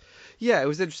gets. Yeah, it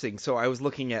was interesting. So I was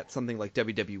looking at something like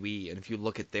WWE, and if you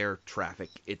look at their traffic,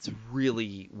 it's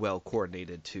really well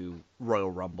coordinated to Royal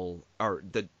Rumble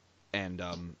and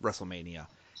WrestleMania,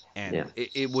 and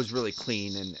it was really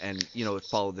clean, and it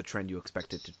followed the trend you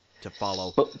expected to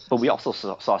follow. But we also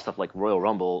saw stuff like Royal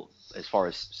Rumble, as far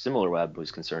as similar web was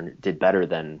concerned, did better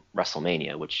than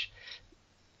WrestleMania, which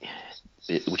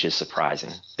is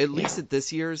surprising. At least at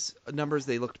this year's numbers,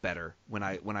 they looked better when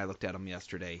I looked at them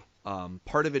yesterday.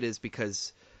 Part of it is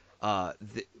because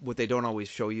what they don't always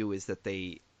show you is that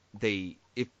they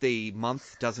if the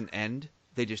month doesn't end,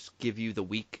 they just give you the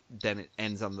week, then it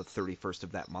ends on the 31st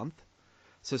of that month.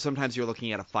 So sometimes you're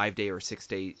looking at a 5-day or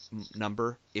 6-day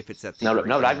number if it's at the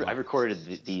No, I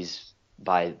recorded these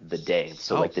by the day.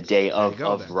 So like the day of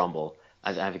Rumble.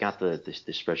 I've got the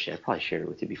spreadsheet. I probably shared it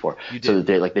with you before. You did. So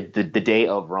the day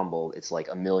of Rumble, it's like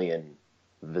 1 million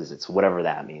visits, whatever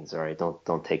that means. All right,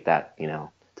 don't take that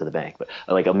to the bank, but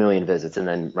like 1 million visits, and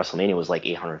then WrestleMania was like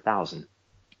 800,000,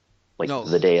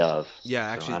 the day of. Yeah,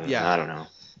 actually, so I don't know.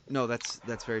 No, that's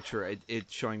very true.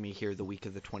 It's showing me here the week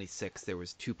of the 26th there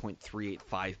was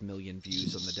 2.385 million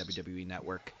views on the WWE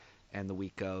Network, and the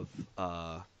week of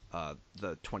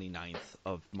the 29th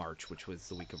of March, which was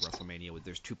the week of WrestleMania,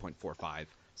 there's 2.45,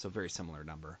 so very similar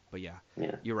number. But yeah.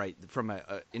 You're right. From an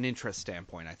interest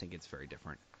standpoint, I think it's very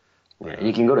different. Yeah, and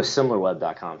you can go to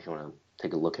similarweb.com if you want to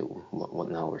take a look at what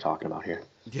the hell we're talking about here.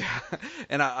 Yeah,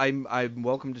 and I'm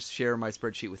welcome to share my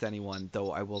spreadsheet with anyone,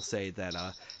 though I will say that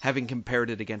having compared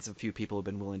it against a few people who have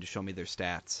been willing to show me their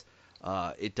stats,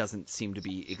 it doesn't seem to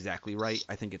be exactly right.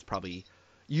 I think it's probably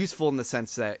useful in the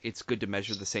sense that it's good to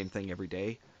measure the same thing every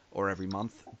day. or every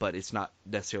month, but it's not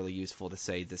necessarily useful to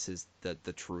say this is the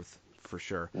truth for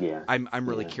sure. Yeah. I'm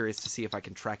really curious to see if I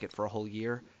can track it for a whole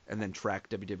year and then track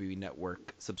WWE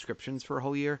Network subscriptions for a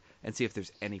whole year and see if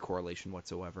there's any correlation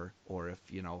whatsoever, or if,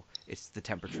 it's the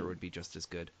temperature would be just as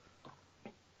good.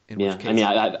 In which case, I mean,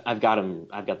 I've got them.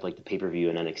 I've got like the pay-per-view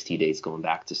and NXT dates going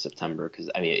back to September, because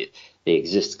I mean they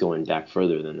exist going back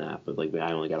further than that. But like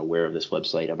I only got aware of this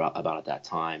website about at that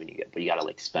time, and you got to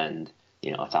like spend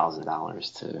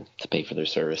 $1,000 to pay for their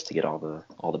service to get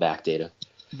all the back data.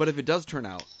 But if it does turn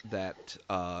out that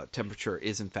temperature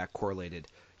is in fact correlated,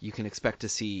 you can expect to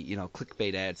see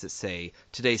clickbait ads that say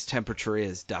today's temperature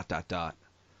is ...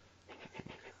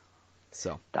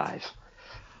 So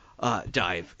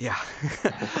dive, yeah.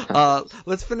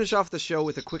 Let's finish off the show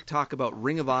with a quick talk about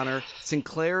Ring of Honor.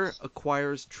 Sinclair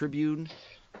acquires Tribune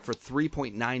for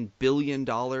 $3.9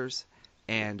 billion.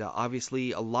 And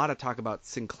obviously a lot of talk about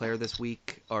Sinclair this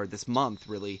week, or this month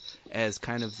really, as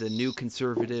kind of the new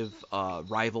conservative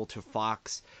rival to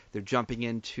Fox. They're jumping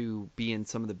in to be in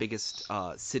some of the biggest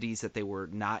cities that they were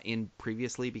not in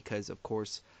previously, because of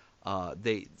course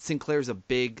Sinclair's a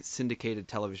big syndicated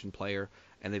television player,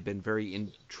 and they've been very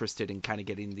interested in kind of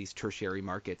getting these tertiary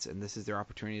markets, and this is their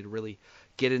opportunity to really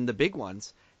get in the big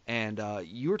ones. And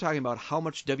you were talking about how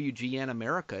much WGN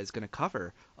America is going to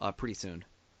cover pretty soon.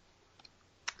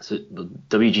 So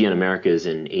WGN America is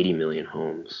in 80 million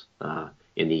homes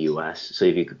in the U.S.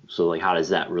 So like how does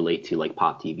that relate to like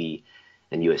Pop TV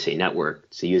and USA Network?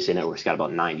 So USA Network's got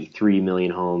about 93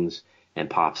 million homes, and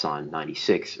Pop's on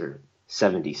 96 or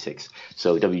 76.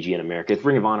 So WGN America, if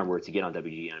Ring of Honor were to get on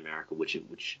WGN America,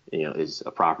 which is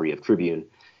a property of Tribune,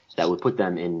 that would put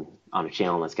them on a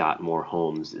channel that's got more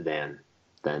homes than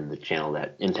the channel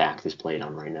that Impact is played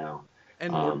on right now.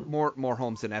 And more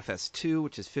homes than FS2,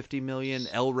 which is 50 million,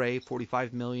 El Rey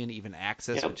 45 million, even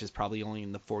Access, which is probably only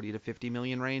in the 40 to 50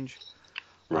 million range.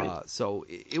 Right. So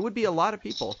it would be a lot of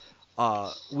people.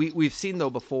 We've seen though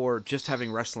before, just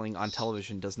having wrestling on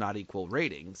television does not equal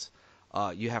ratings.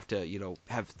 You have to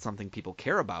have something people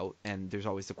care about, and there's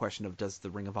always the question of, does the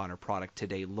Ring of Honor product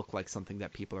today look like something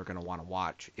that people are going to want to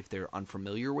watch if they're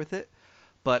unfamiliar with it?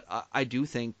 But I do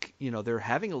think, they're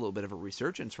having a little bit of a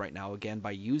resurgence right now, again,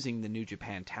 by using the New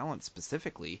Japan talent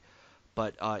specifically.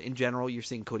 But in general, you're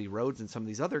seeing Cody Rhodes and some of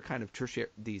these other kind of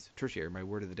tertiary, my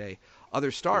word of the day,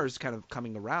 other stars kind of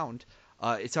coming around.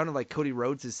 It sounded like Cody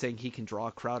Rhodes is saying he can draw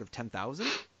a crowd of 10,000.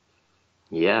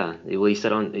 Yeah. Well, he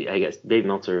said I guess Dave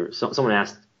Meltzer, someone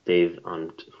asked Dave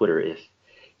on Twitter if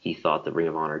he thought the Ring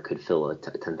of Honor could fill a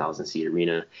 10,000 seat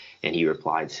arena, and he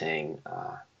replied saying,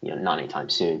 not anytime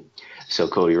soon. So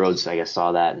Cody Rhodes, I guess,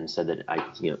 saw that and said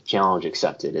that challenge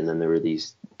accepted. And then there were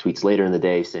these tweets later in the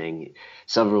day saying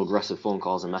several aggressive phone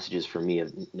calls and messages from me.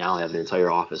 Now I have an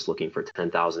entire office looking for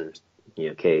 10,000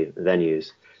 K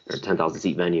venues, or 10,000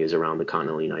 seat venues around the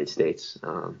continental United States.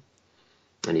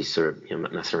 And he's sort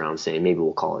of messing around saying maybe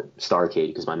we'll call it Starrcade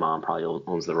because my mom probably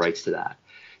owns the rights to that.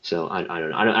 So I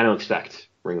don't expect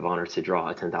Ring of Honor to draw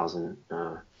a 10,000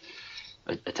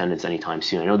 attendance anytime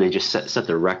soon. I know they just set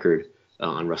their record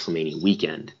on WrestleMania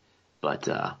weekend, but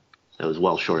that was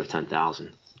well short of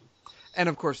 10,000. And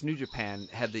of course, New Japan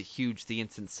had the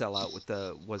instant sellout with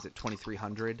was it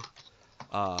 2,300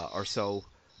 or so?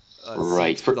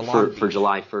 Right, for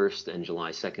July 1st and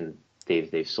July 2nd,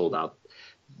 they've sold out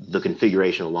the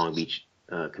configuration of Long Beach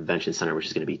Convention Center, which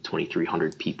is going to be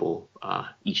 2,300 people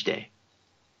each day.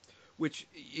 Which,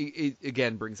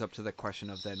 again, brings up to the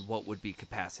question of then what would be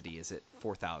capacity? Is it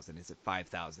 4,000? Is it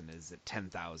 5,000? Is it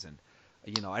 10,000?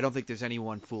 I don't think there's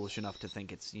anyone foolish enough to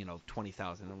think it's,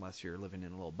 20,000 unless you're living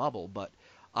in a little bubble. But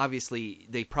obviously,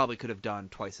 they probably could have done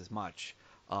twice as much.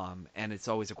 And it's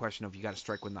always a question of you got to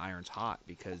strike when the iron's hot,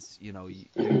 because,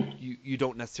 you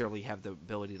don't necessarily have the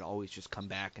ability to always just come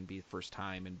back and be the first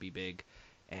time and be big.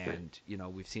 And,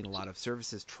 we've seen a lot of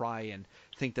services try and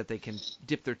think that they can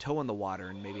dip their toe in the water,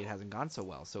 and maybe it hasn't gone so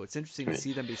well. So it's interesting to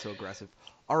see them be so aggressive.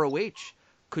 ROH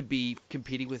could be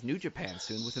competing with New Japan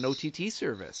soon with an OTT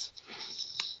service.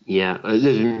 Yeah,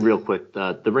 real quick,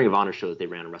 the Ring of Honor show that they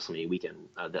ran on WrestleMania weekend,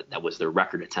 that was their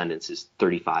record attendance, is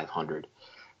 3,500.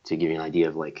 To give you an idea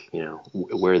of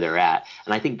where they're at.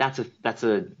 And I think that's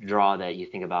a draw that you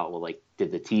think about. Well, like, is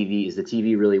the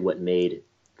TV really what made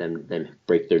them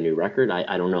break their new record?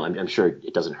 I don't know. I'm sure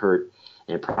it doesn't hurt,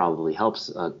 and it probably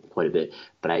helps quite a bit.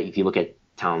 But if you look at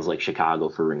towns like Chicago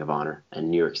for Ring of Honor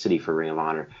and New York City for Ring of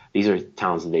Honor, these are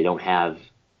towns that they don't have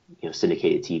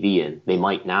syndicated TV in. They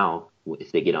might now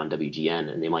if they get on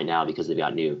WGN, and they might now because they've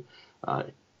got new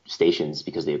stations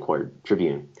because they acquired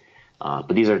Tribune. But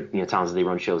these are towns that they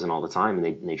run shows in all the time,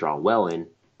 and they draw well in,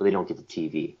 but they don't get the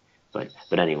TV. But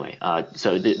anyway, and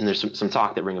there's some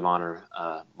talk that Ring of Honor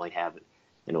might have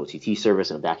an OTT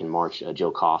service. And back in March,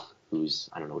 Joe Koff, who's,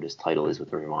 I don't know what his title is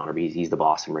with Ring of Honor, but he's the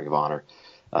boss in Ring of Honor.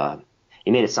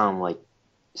 He made it sound like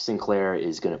Sinclair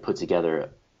is going to put together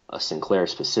a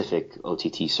Sinclair-specific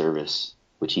OTT service,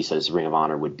 which he says Ring of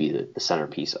Honor would be the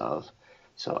centerpiece of.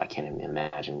 So I can't even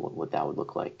imagine what that would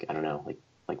look like. I don't know,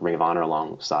 like Ring of Honor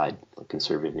alongside like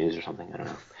Conservative News or something. I don't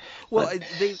know. Well,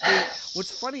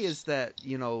 what's funny is that,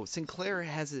 Sinclair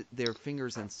has their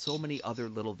fingers in so many other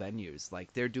little venues.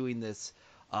 Like they're doing this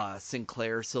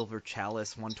Sinclair Silver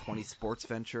Chalice 120 Sports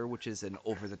venture, which is an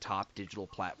over-the-top digital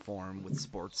platform with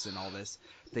sports and all this.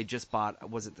 They just bought,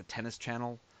 was it the Tennis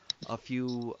Channel, a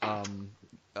few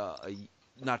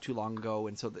not too long ago,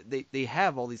 and so they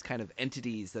have all these kind of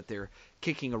entities that they're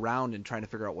kicking around and trying to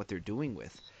figure out what they're doing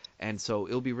with. And so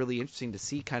it'll be really interesting to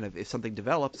see kind of if something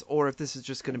develops, or if this is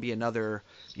just going to be another,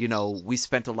 we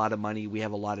spent a lot of money, we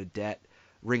have a lot of debt.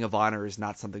 Ring of Honor is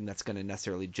not something that's going to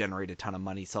necessarily generate a ton of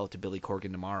money. Sell it to Billy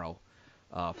Corgan tomorrow,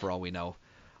 for all we know.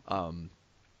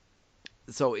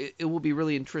 So it will be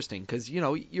really interesting because,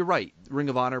 you're right. Ring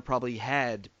of Honor probably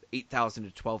had 8,000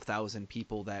 to 12,000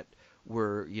 people that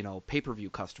were,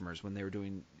 pay-per-view customers when they were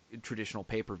doing traditional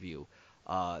pay-per-view.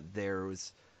 There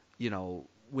was,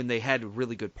 when they had a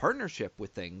really good partnership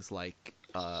with things like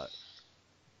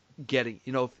getting,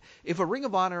 if a Ring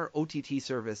of Honor OTT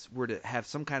service were to have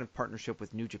some kind of partnership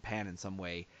with New Japan in some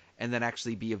way and then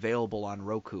actually be available on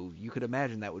Roku, you could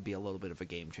imagine that would be a little bit of a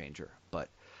game changer. But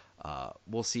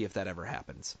we'll see if that ever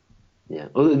happens. Yeah.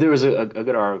 Well, there was a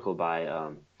good article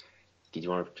by, did you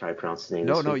want to try to pronounce his name?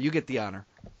 No, you get the honor.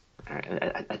 All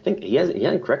right. I think he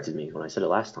hadn't corrected me when I said it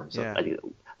last time. So yeah.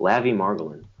 Lavi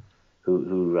Margolin,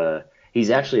 who he's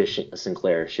actually a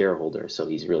Sinclair shareholder, so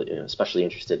he's really especially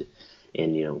interested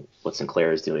in what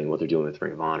Sinclair is doing, what they're doing with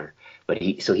Ring of Honor. But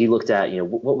he looked at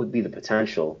what would be the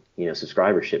potential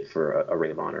subscribership for a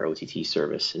Ring of Honor OTT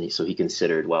service, and so he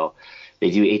considered, well, they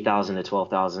do 8,000 to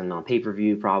 12,000 on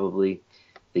pay-per-view probably.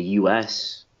 The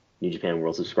U.S. New Japan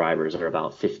World subscribers are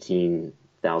about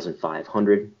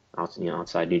 15,500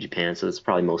 outside New Japan, so it's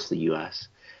probably mostly U.S.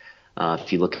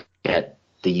 If you look at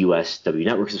the U.S. W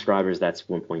Network subscribers, that's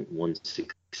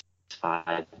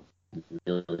 1.165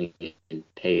 million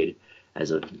paid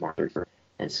as of March 31st.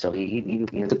 And so he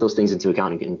took those things into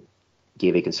account and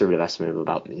gave a conservative estimate of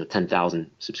about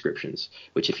 10,000 subscriptions,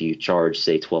 which if you charge,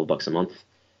 say, $12 a month,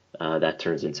 that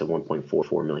turns into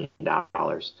 $1.44 million.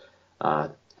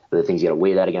 The things you got to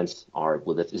weigh that against are,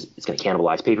 well, it's going to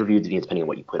cannibalize pay-per-view depending on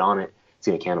what you put on it. It's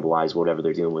going to cannibalize whatever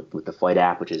they're doing with the Fight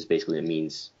app, which is basically a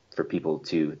means for people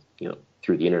to,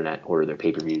 through the internet, order their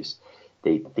pay-per-views.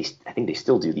 I think they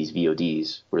still do these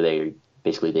VODs where they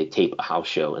tape a house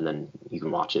show and then you can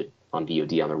watch it on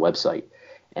VOD on their website.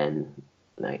 And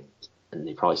they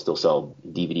probably still sell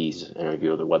DVDs, and if you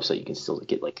go to their website, you can still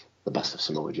get like the Best of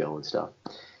Samoa Joe and stuff.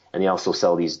 And they also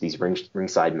sell these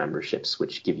ringside memberships,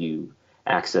 which give you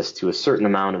access to a certain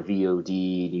amount of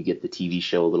VOD, and you get the TV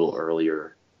show a little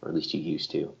earlier, or at least you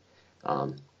used to.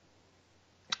 But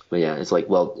yeah, it's like,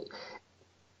 well,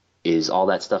 is all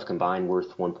that stuff combined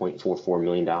worth $1.44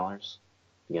 million?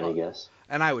 Again, I guess.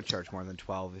 And I would charge more than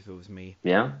 12 if it was me.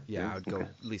 Yeah? Yeah, I would go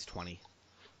at least 20.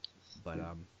 But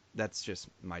that's just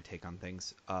my take on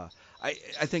things. I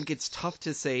think it's tough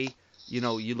to say,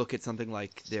 you look at something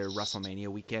like their WrestleMania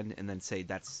weekend and then say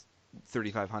that's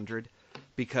 3,500,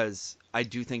 because I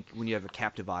do think when you have a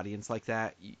captive audience like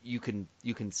that, you can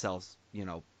sell,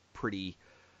 pretty.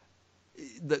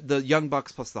 The Young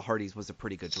Bucks plus the Hardys was a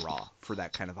pretty good draw for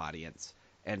that kind of audience.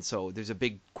 And so there's a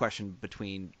big question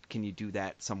between, can you do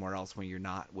that somewhere else when you're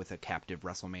not with a captive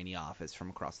WrestleMania office from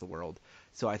across the world?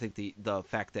 So I think the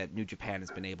fact that New Japan has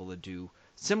been able to do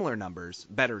similar numbers,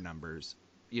 better numbers,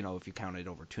 if you count it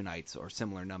over 2 nights, or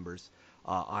similar numbers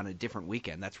on a different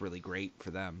weekend, that's really great for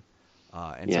them.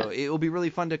 So it will be really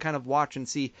fun to kind of watch and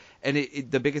see. And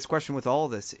the biggest question with all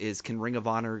of this is, can Ring of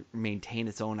Honor maintain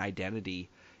its own identity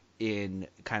in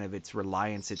kind of its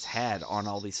reliance it's had on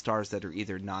all these stars that are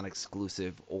either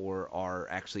non-exclusive or are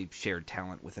actually shared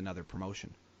talent with another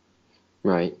promotion?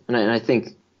 Right. And I think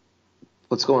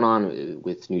what's going on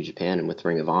with New Japan and with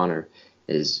Ring of Honor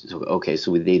is, okay,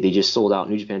 so they just sold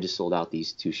out, New Japan just sold out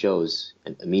these 2 shows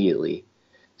immediately.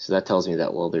 So that tells me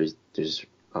that, well, there's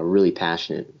a really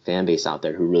passionate fan base out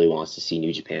there who really wants to see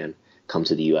New Japan come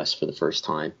to the U.S. for the first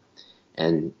time.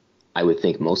 And I would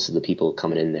think most of the people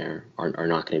coming in there are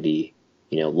not going to be,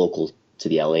 local to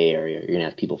the LA area. You're going to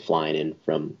have people flying in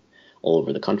from all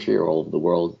over the country or all over the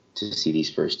world to see these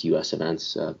first U.S.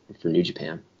 events for New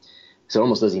Japan. So it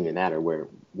almost doesn't even matter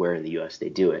where in the U.S. they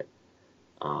do it.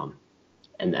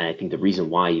 And I think the reason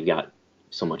why you've got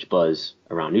so much buzz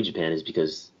around New Japan is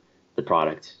because the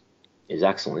product is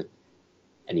excellent.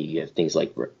 And you have things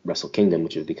like Wrestle Kingdom,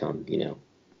 which have become,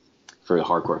 for the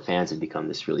hardcore fans, have become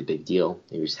this really big deal.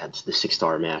 You just had the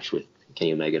 6-star match with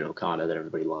Kenny Omega and Okada that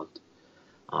everybody loved.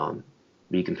 But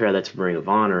you compare that to Ring of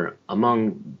Honor,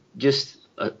 among just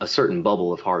a certain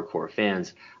bubble of hardcore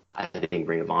fans, I think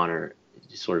Ring of Honor,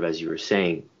 sort of as you were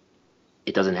saying,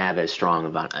 it doesn't have as strong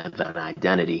of an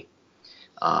identity.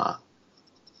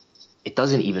 It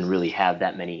doesn't even really have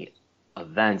that many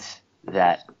events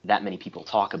that many people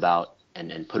talk about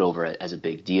and put over as a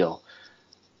big deal.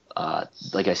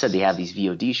 Like I said, they have these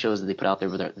VOD shows that they put out there,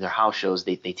 but they're house shows.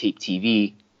 They tape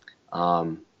TV,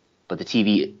 but the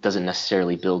TV doesn't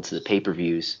necessarily build to the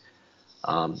pay-per-views.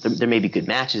 There may be good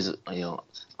matches,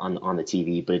 on the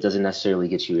TV, but it doesn't necessarily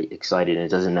get you excited, and it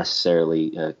doesn't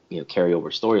necessarily carry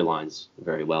over storylines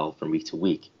very well from week to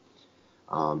week.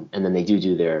 And then they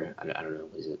do their, I don't know,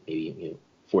 is it maybe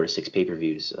 4 to 6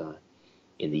 pay-per-views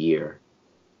in the year.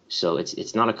 So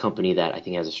it's not a company that I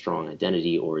think has a strong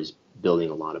identity or is building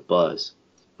a lot of buzz.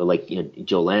 But like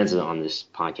Joe Lanza on this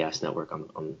podcast network,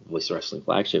 on Voice of Wrestling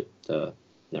flagship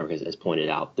network has pointed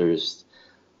out, there's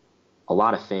a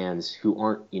lot of fans who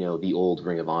aren't the old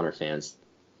Ring of Honor fans,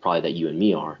 probably that you and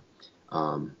me are,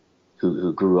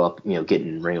 who grew up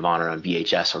getting Ring of Honor on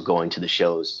VHS or going to the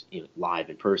shows live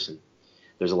in person.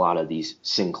 There's a lot of these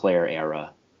Sinclair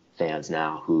era fans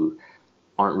now who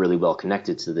aren't really well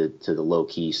connected to the low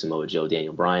key Samoa Joe,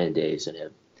 Daniel Bryan days, and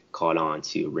have caught on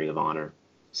to Ring of Honor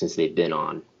since they've been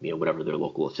on whatever their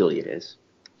local affiliate is.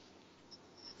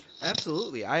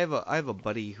 Absolutely. I have a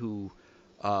buddy who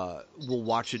will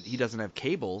watch it. He doesn't have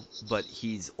cable, but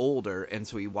he's older, and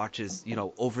so he watches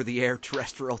over the air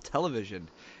terrestrial television,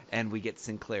 and we get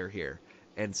Sinclair here.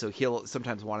 And so he'll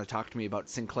sometimes want to talk to me about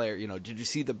Sinclair. Did you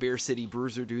see the Beer City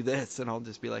Bruiser do this? And I'll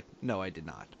just be like, no, I did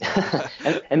not.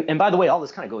 and by the way, all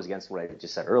this kind of goes against what I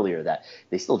just said earlier, that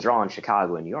they still draw in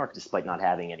Chicago and New York despite not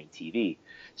having any TV.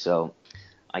 So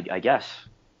I guess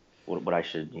what I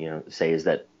should say is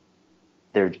that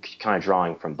they're kind of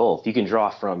drawing from both. You can draw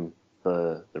from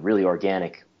the really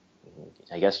organic,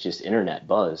 I guess, just internet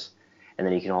buzz. And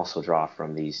then you can also draw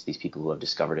from these people who have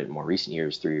discovered it in more recent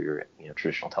years through your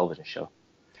traditional television show.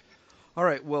 All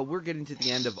right, well, we're getting to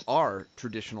the end of our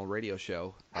traditional radio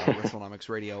show, WrestleNomics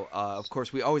Radio. Of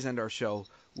course, we always end our show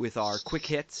with our quick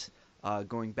hits,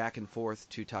 going back and forth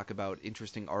to talk about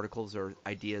interesting articles or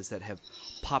ideas that have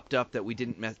popped up that we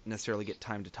didn't necessarily get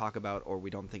time to talk about or we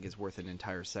don't think is worth an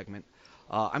entire segment.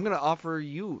 I'm going to offer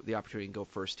you the opportunity to go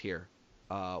first here.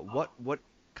 What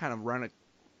kind of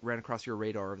ran across your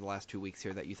radar over the last 2 weeks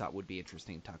here that you thought would be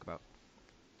interesting to talk about?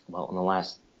 Well, in the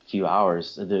last few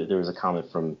hours, there was a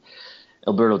comment from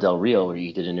Alberto Del Rio where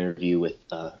he did an interview with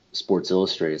Sports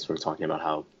Illustrated, sort of talking about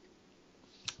how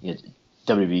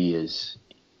WWE is,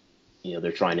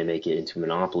 they're trying to make it into a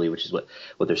monopoly, which is what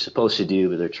they're supposed to do,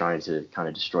 but they're trying to kind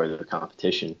of destroy their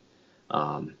competition.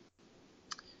 I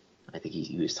think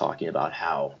he was talking about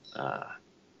how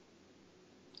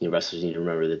wrestlers need to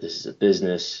remember that this is a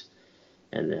business,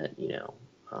 and that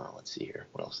let's see here,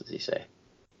 what else does he say?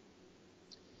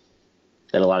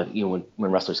 That a lot of when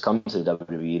wrestlers come to the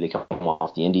WWE, they come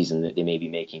off the indies and they may be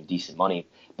making decent money,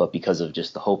 but because of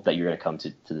just the hope that you're going to come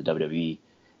to the WWE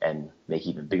and make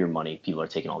even bigger money, people are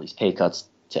taking all these pay cuts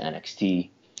to NXT,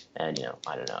 and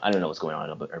I don't know what's going on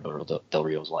in Alberto Del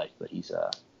Rio's life, but he's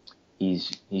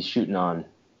shooting on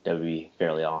WWE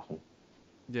fairly often.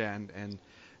 Yeah, and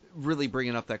really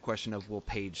bringing up that question of will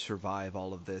Paige survive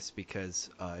all of this, because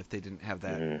if they didn't have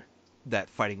that that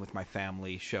Fighting With My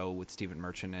Family show with Stephen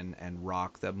Merchant and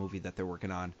Rock, the movie that they're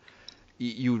working on,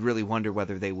 you would really wonder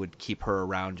whether they would keep her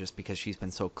around, just because she's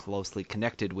been so closely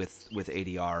connected with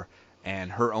ADR,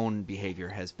 and her own behavior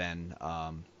has been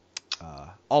all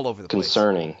over the place.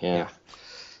 Concerning, yeah.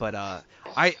 But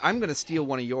I'm going to steal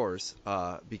one of yours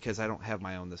because I don't have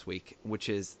my own this week, which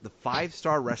is the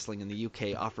 5-Star Wrestling in the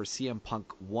UK offers CM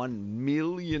Punk $1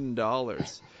 million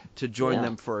to join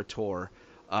them for a tour.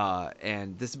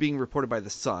 And this is being reported by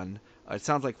The Sun. It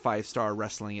sounds like 5-Star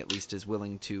Wrestling at least is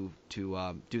willing to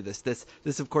do this.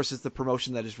 This, of course, is the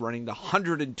promotion that is running the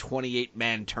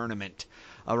 128-man tournament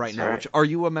right now. Which, are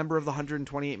you a member of the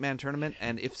 128-man tournament?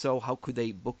 And if so, how could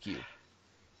they book you?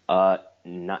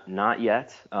 Not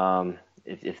yet.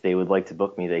 If they would like to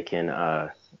book me, they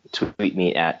can tweet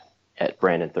me at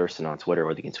Brandon Thurston on Twitter,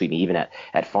 or they can tweet me even at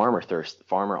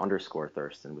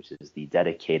Farmer_Thurston, which is the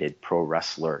dedicated pro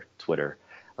wrestler Twitter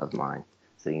of mine.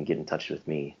 So you can get in touch with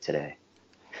me today.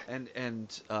 And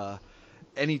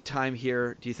any time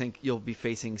here, do you think you'll be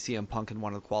facing CM Punk in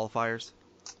one of the qualifiers?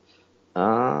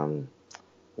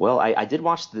 Well, I did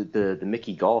watch the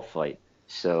Mickey Gall fight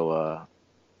So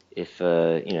if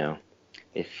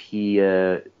if he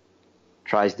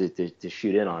tries to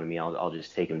shoot in on me, I'll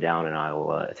just take him down and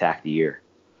I'll attack the ear.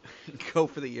 Go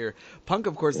for the ear. Punk,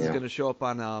 of course, is Yeah. going to show up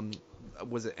on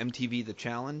was it MTV The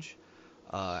Challenge,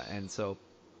 and so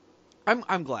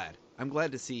I'm glad. I'm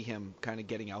glad to see him kind of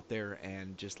getting out there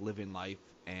and just living life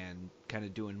and kind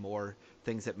of doing more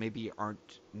things that maybe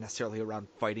aren't necessarily around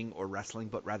fighting or wrestling,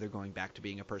 but rather going back to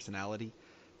being a personality.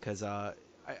 Because I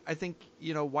think,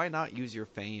 why not use your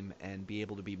fame and be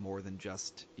able to be more than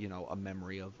just, a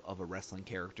memory of a wrestling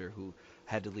character who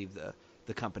had to leave the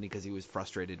company because he was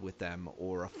frustrated with them,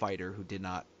 or a fighter who did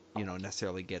not,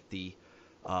 necessarily get the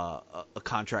a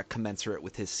contract commensurate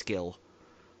with his skill.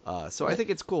 So I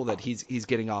think it's cool that he's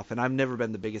getting off, and I've never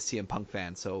been the biggest CM Punk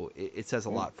fan, so it says a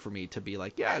lot for me to be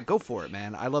like, yeah, go for it,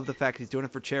 man. I love the fact he's doing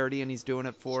it for charity and he's doing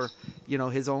it for,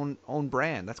 his own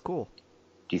brand. That's cool.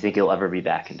 Do you think he'll ever be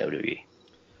back in WWE?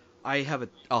 I have a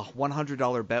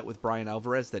 $100 bet with Brian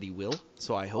Alvarez that he will,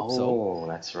 so I hope so. Oh,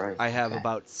 that's right. I have Okay.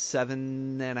 about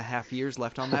 7.5 years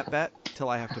left on that bet till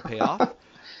I have to pay off.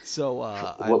 So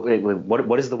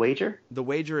What is the wager? the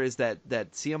wager is that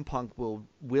CM Punk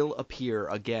will appear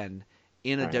again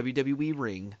in a Right. WWE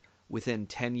ring within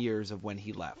 10 years of when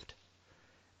he left.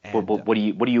 What, And what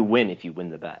do you win if you win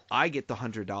the bet? I get the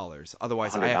 $100.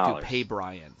 Otherwise, I have to $100. pay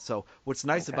Brian. So what's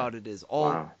nice Okay. about it is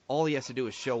Wow. all he has to do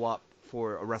is show up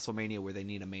for a WrestleMania where they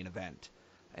need a main event.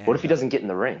 And, What if he doesn't get in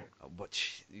the ring?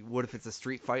 What if it's a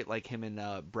street fight like him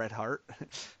and Bret Hart?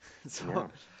 So, Yeah.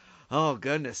 oh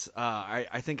goodness,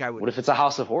 I think I would. What if it's a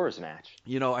House of Horrors match?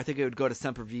 I think it would go to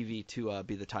Semper Vivi to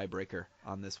be the tiebreaker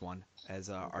on this one as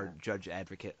our judge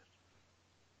advocate.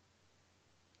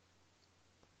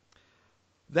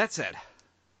 That said,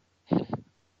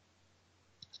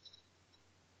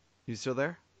 you still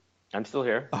there? I'm still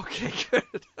here. Okay,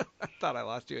 good. I thought I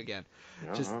lost you again.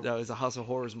 No, Just no. that was a House of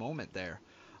Horrors moment there.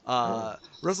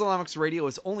 WrestleNomics Radio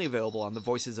is only available on the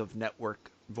Voices of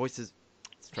Network. Let's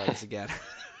try this again.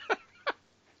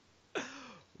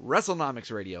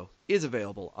 WrestleNomics Radio is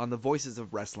available on the Voices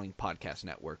of Wrestling Podcast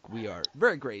Network. We are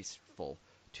very grateful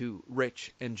to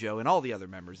Rich and Joe and all the other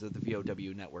members of the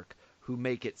VOW network who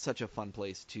make it such a fun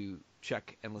place to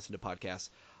check and listen to podcasts.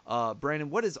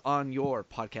 Brandon, what is on your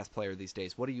podcast player these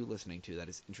days? What are you listening to that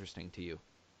is interesting to you?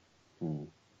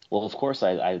 Well, of course,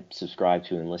 I subscribe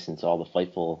to and listen to all the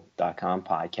Fightful.com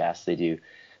podcasts. They do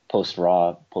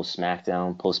post-Raw,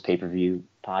 post-SmackDown, post-pay-per-view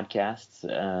podcasts,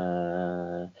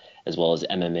 as well as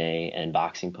MMA and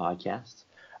boxing podcasts.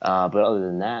 But other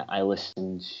than that, I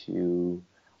listen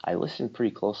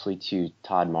pretty closely to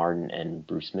Todd Martin and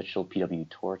Bruce Mitchell, PW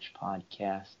Torch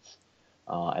podcasts.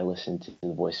 I listen to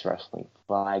the Voice Wrestling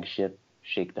flagship,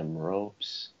 Shake Them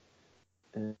Ropes,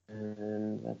 and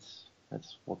that's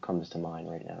what comes to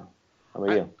mind right now. How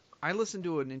about you? I listened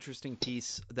to an interesting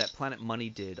piece that Planet Money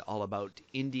did all about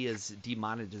India's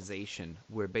demonetization,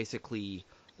 where basically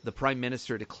the Prime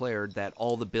Minister declared that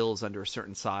all the bills under a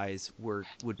certain size would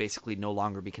basically no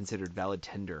longer be considered valid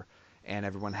tender, and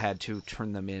everyone had to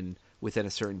turn them in within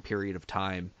a certain period of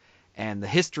time. And the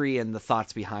history and the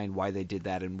thoughts behind why they did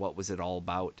that and what was it all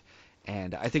about.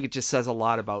 And I think it just says a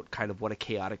lot about kind of what a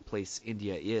chaotic place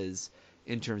India is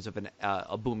in terms of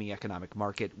a booming economic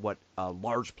market, what a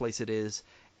large place it is,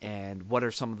 and what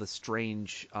are some of the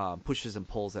strange pushes and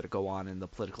pulls that go on in the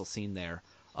political scene there.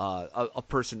 A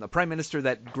prime minister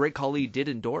that Great Khali did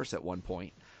endorse at one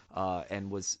point,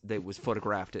 and was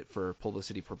photographed it for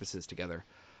publicity purposes together.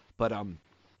 But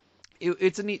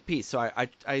it's a neat piece, so I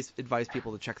advise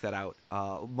people to check that out.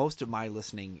 Most of my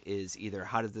listening is either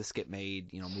how did this get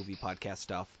made, movie podcast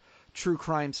stuff, true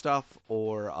crime stuff,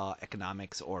 or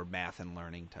economics or math and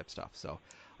learning type stuff. So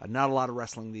not a lot of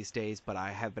wrestling these days, but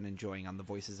I have been enjoying on the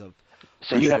Voices of...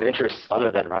 So you have interests other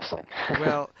than wrestling?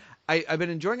 Well, I've been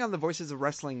enjoying on the Voices of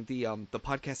Wrestling the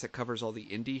podcast that covers all the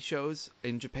indie shows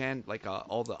in Japan, like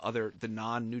all the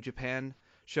non-New Japan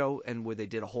show, and where they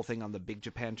did a whole thing on the Big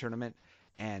Japan tournament.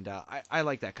 And I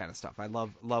like that kind of stuff. I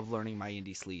love learning my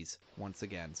indie sleaze once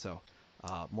again. So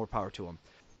more power to them.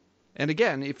 And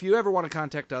again, if you ever want to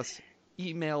contact us,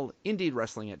 email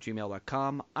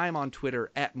indeedwrestling@gmail.com. I'm on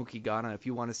Twitter @MookieGhana if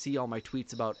you want to see all my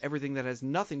tweets about everything that has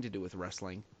nothing to do with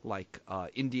wrestling, like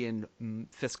Indian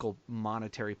fiscal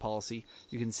monetary policy.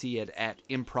 You can see it at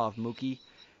ImprovMookie.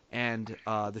 And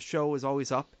the show is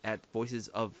always up at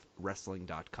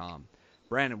voicesofwrestling.com.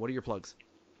 Brandon, what are your plugs?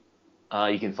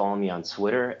 You can follow me on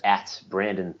Twitter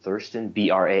 @Brandon Thurston,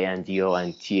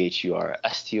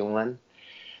 BrandonThurston.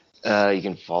 You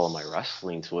can follow my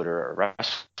wrestling Twitter, or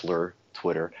wrestler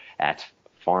Twitter,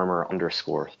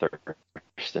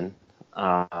 @Farmer_Thurston.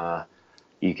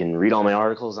 You can read all my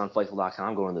articles on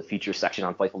Fightful.com. Go in the feature section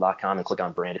on Fightful.com and click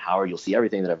on Brandon Howard. You'll see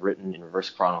everything that I've written in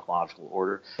reverse chronological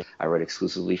order. I write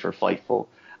exclusively for Fightful.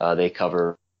 They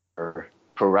cover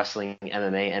pro wrestling,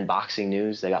 MMA, and boxing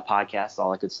news. They got podcasts,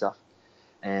 all that good stuff.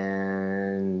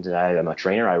 And I'm a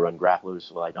trainer. I run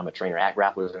Grapplers. Well, I'm a trainer at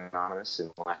Grapplers Anonymous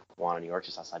in Lackawanna, New York,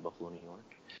 just outside Buffalo, New York.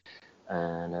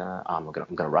 And I'm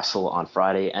gonna wrestle on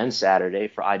Friday and Saturday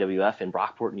for IWF in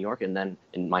Brockport, New York, and then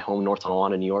in my home North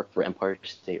Tonawanda, New York, for Empire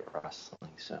State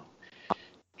Wrestling. So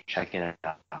check it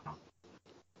out.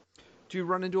 Do you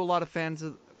run into a lot of fans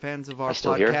of our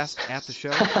podcast at the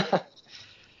show?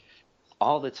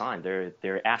 All the time. They're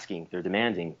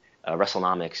demanding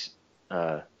WrestleNomics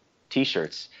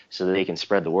T-shirts so that they can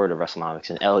spread the word of WrestleNomics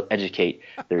and educate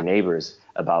their neighbors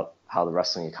about how the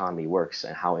wrestling economy works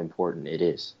and how important it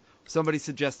is. Somebody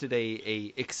suggested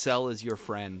a Excel is your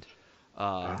friend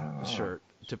shirt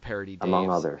to parody Dave's. Among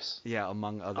others. Yeah,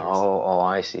 among others. Oh,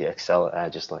 I see. Excel,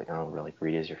 just like, really,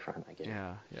 Reed is your friend, I get it.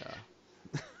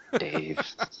 Yeah. Dave.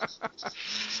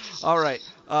 All right.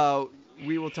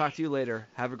 We will talk to you later.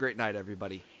 Have a great night,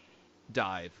 everybody.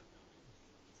 Dive.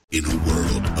 In a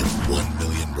world of 1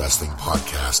 million wrestling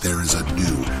podcasts, there is a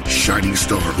new shining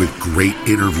star with great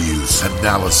interviews,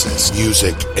 analysis,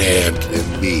 music,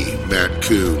 and me, Matt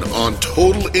Kuhn, on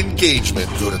total engagement.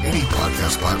 Go to any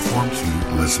podcast platform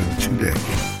to listen today.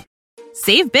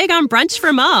 Save big on brunch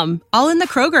for mom, all in the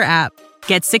Kroger app.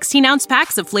 Get 16-ounce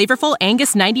packs of flavorful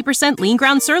Angus 90% lean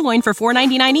ground sirloin for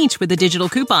 $4.99 each with a digital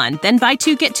coupon. Then buy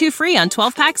 2, get 2 free on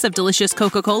 12 packs of delicious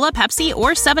Coca-Cola, Pepsi,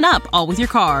 or 7-Up, all with your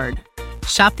card.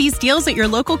 Shop these deals at your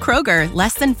local Kroger,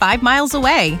 less than 5 miles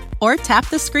away. Or tap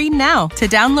the screen now to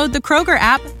download the Kroger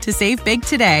app to save big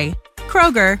today.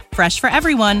 Kroger, fresh for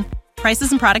everyone.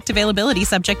 Prices and product availability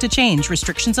subject to change.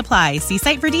 Restrictions apply. See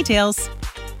site for details.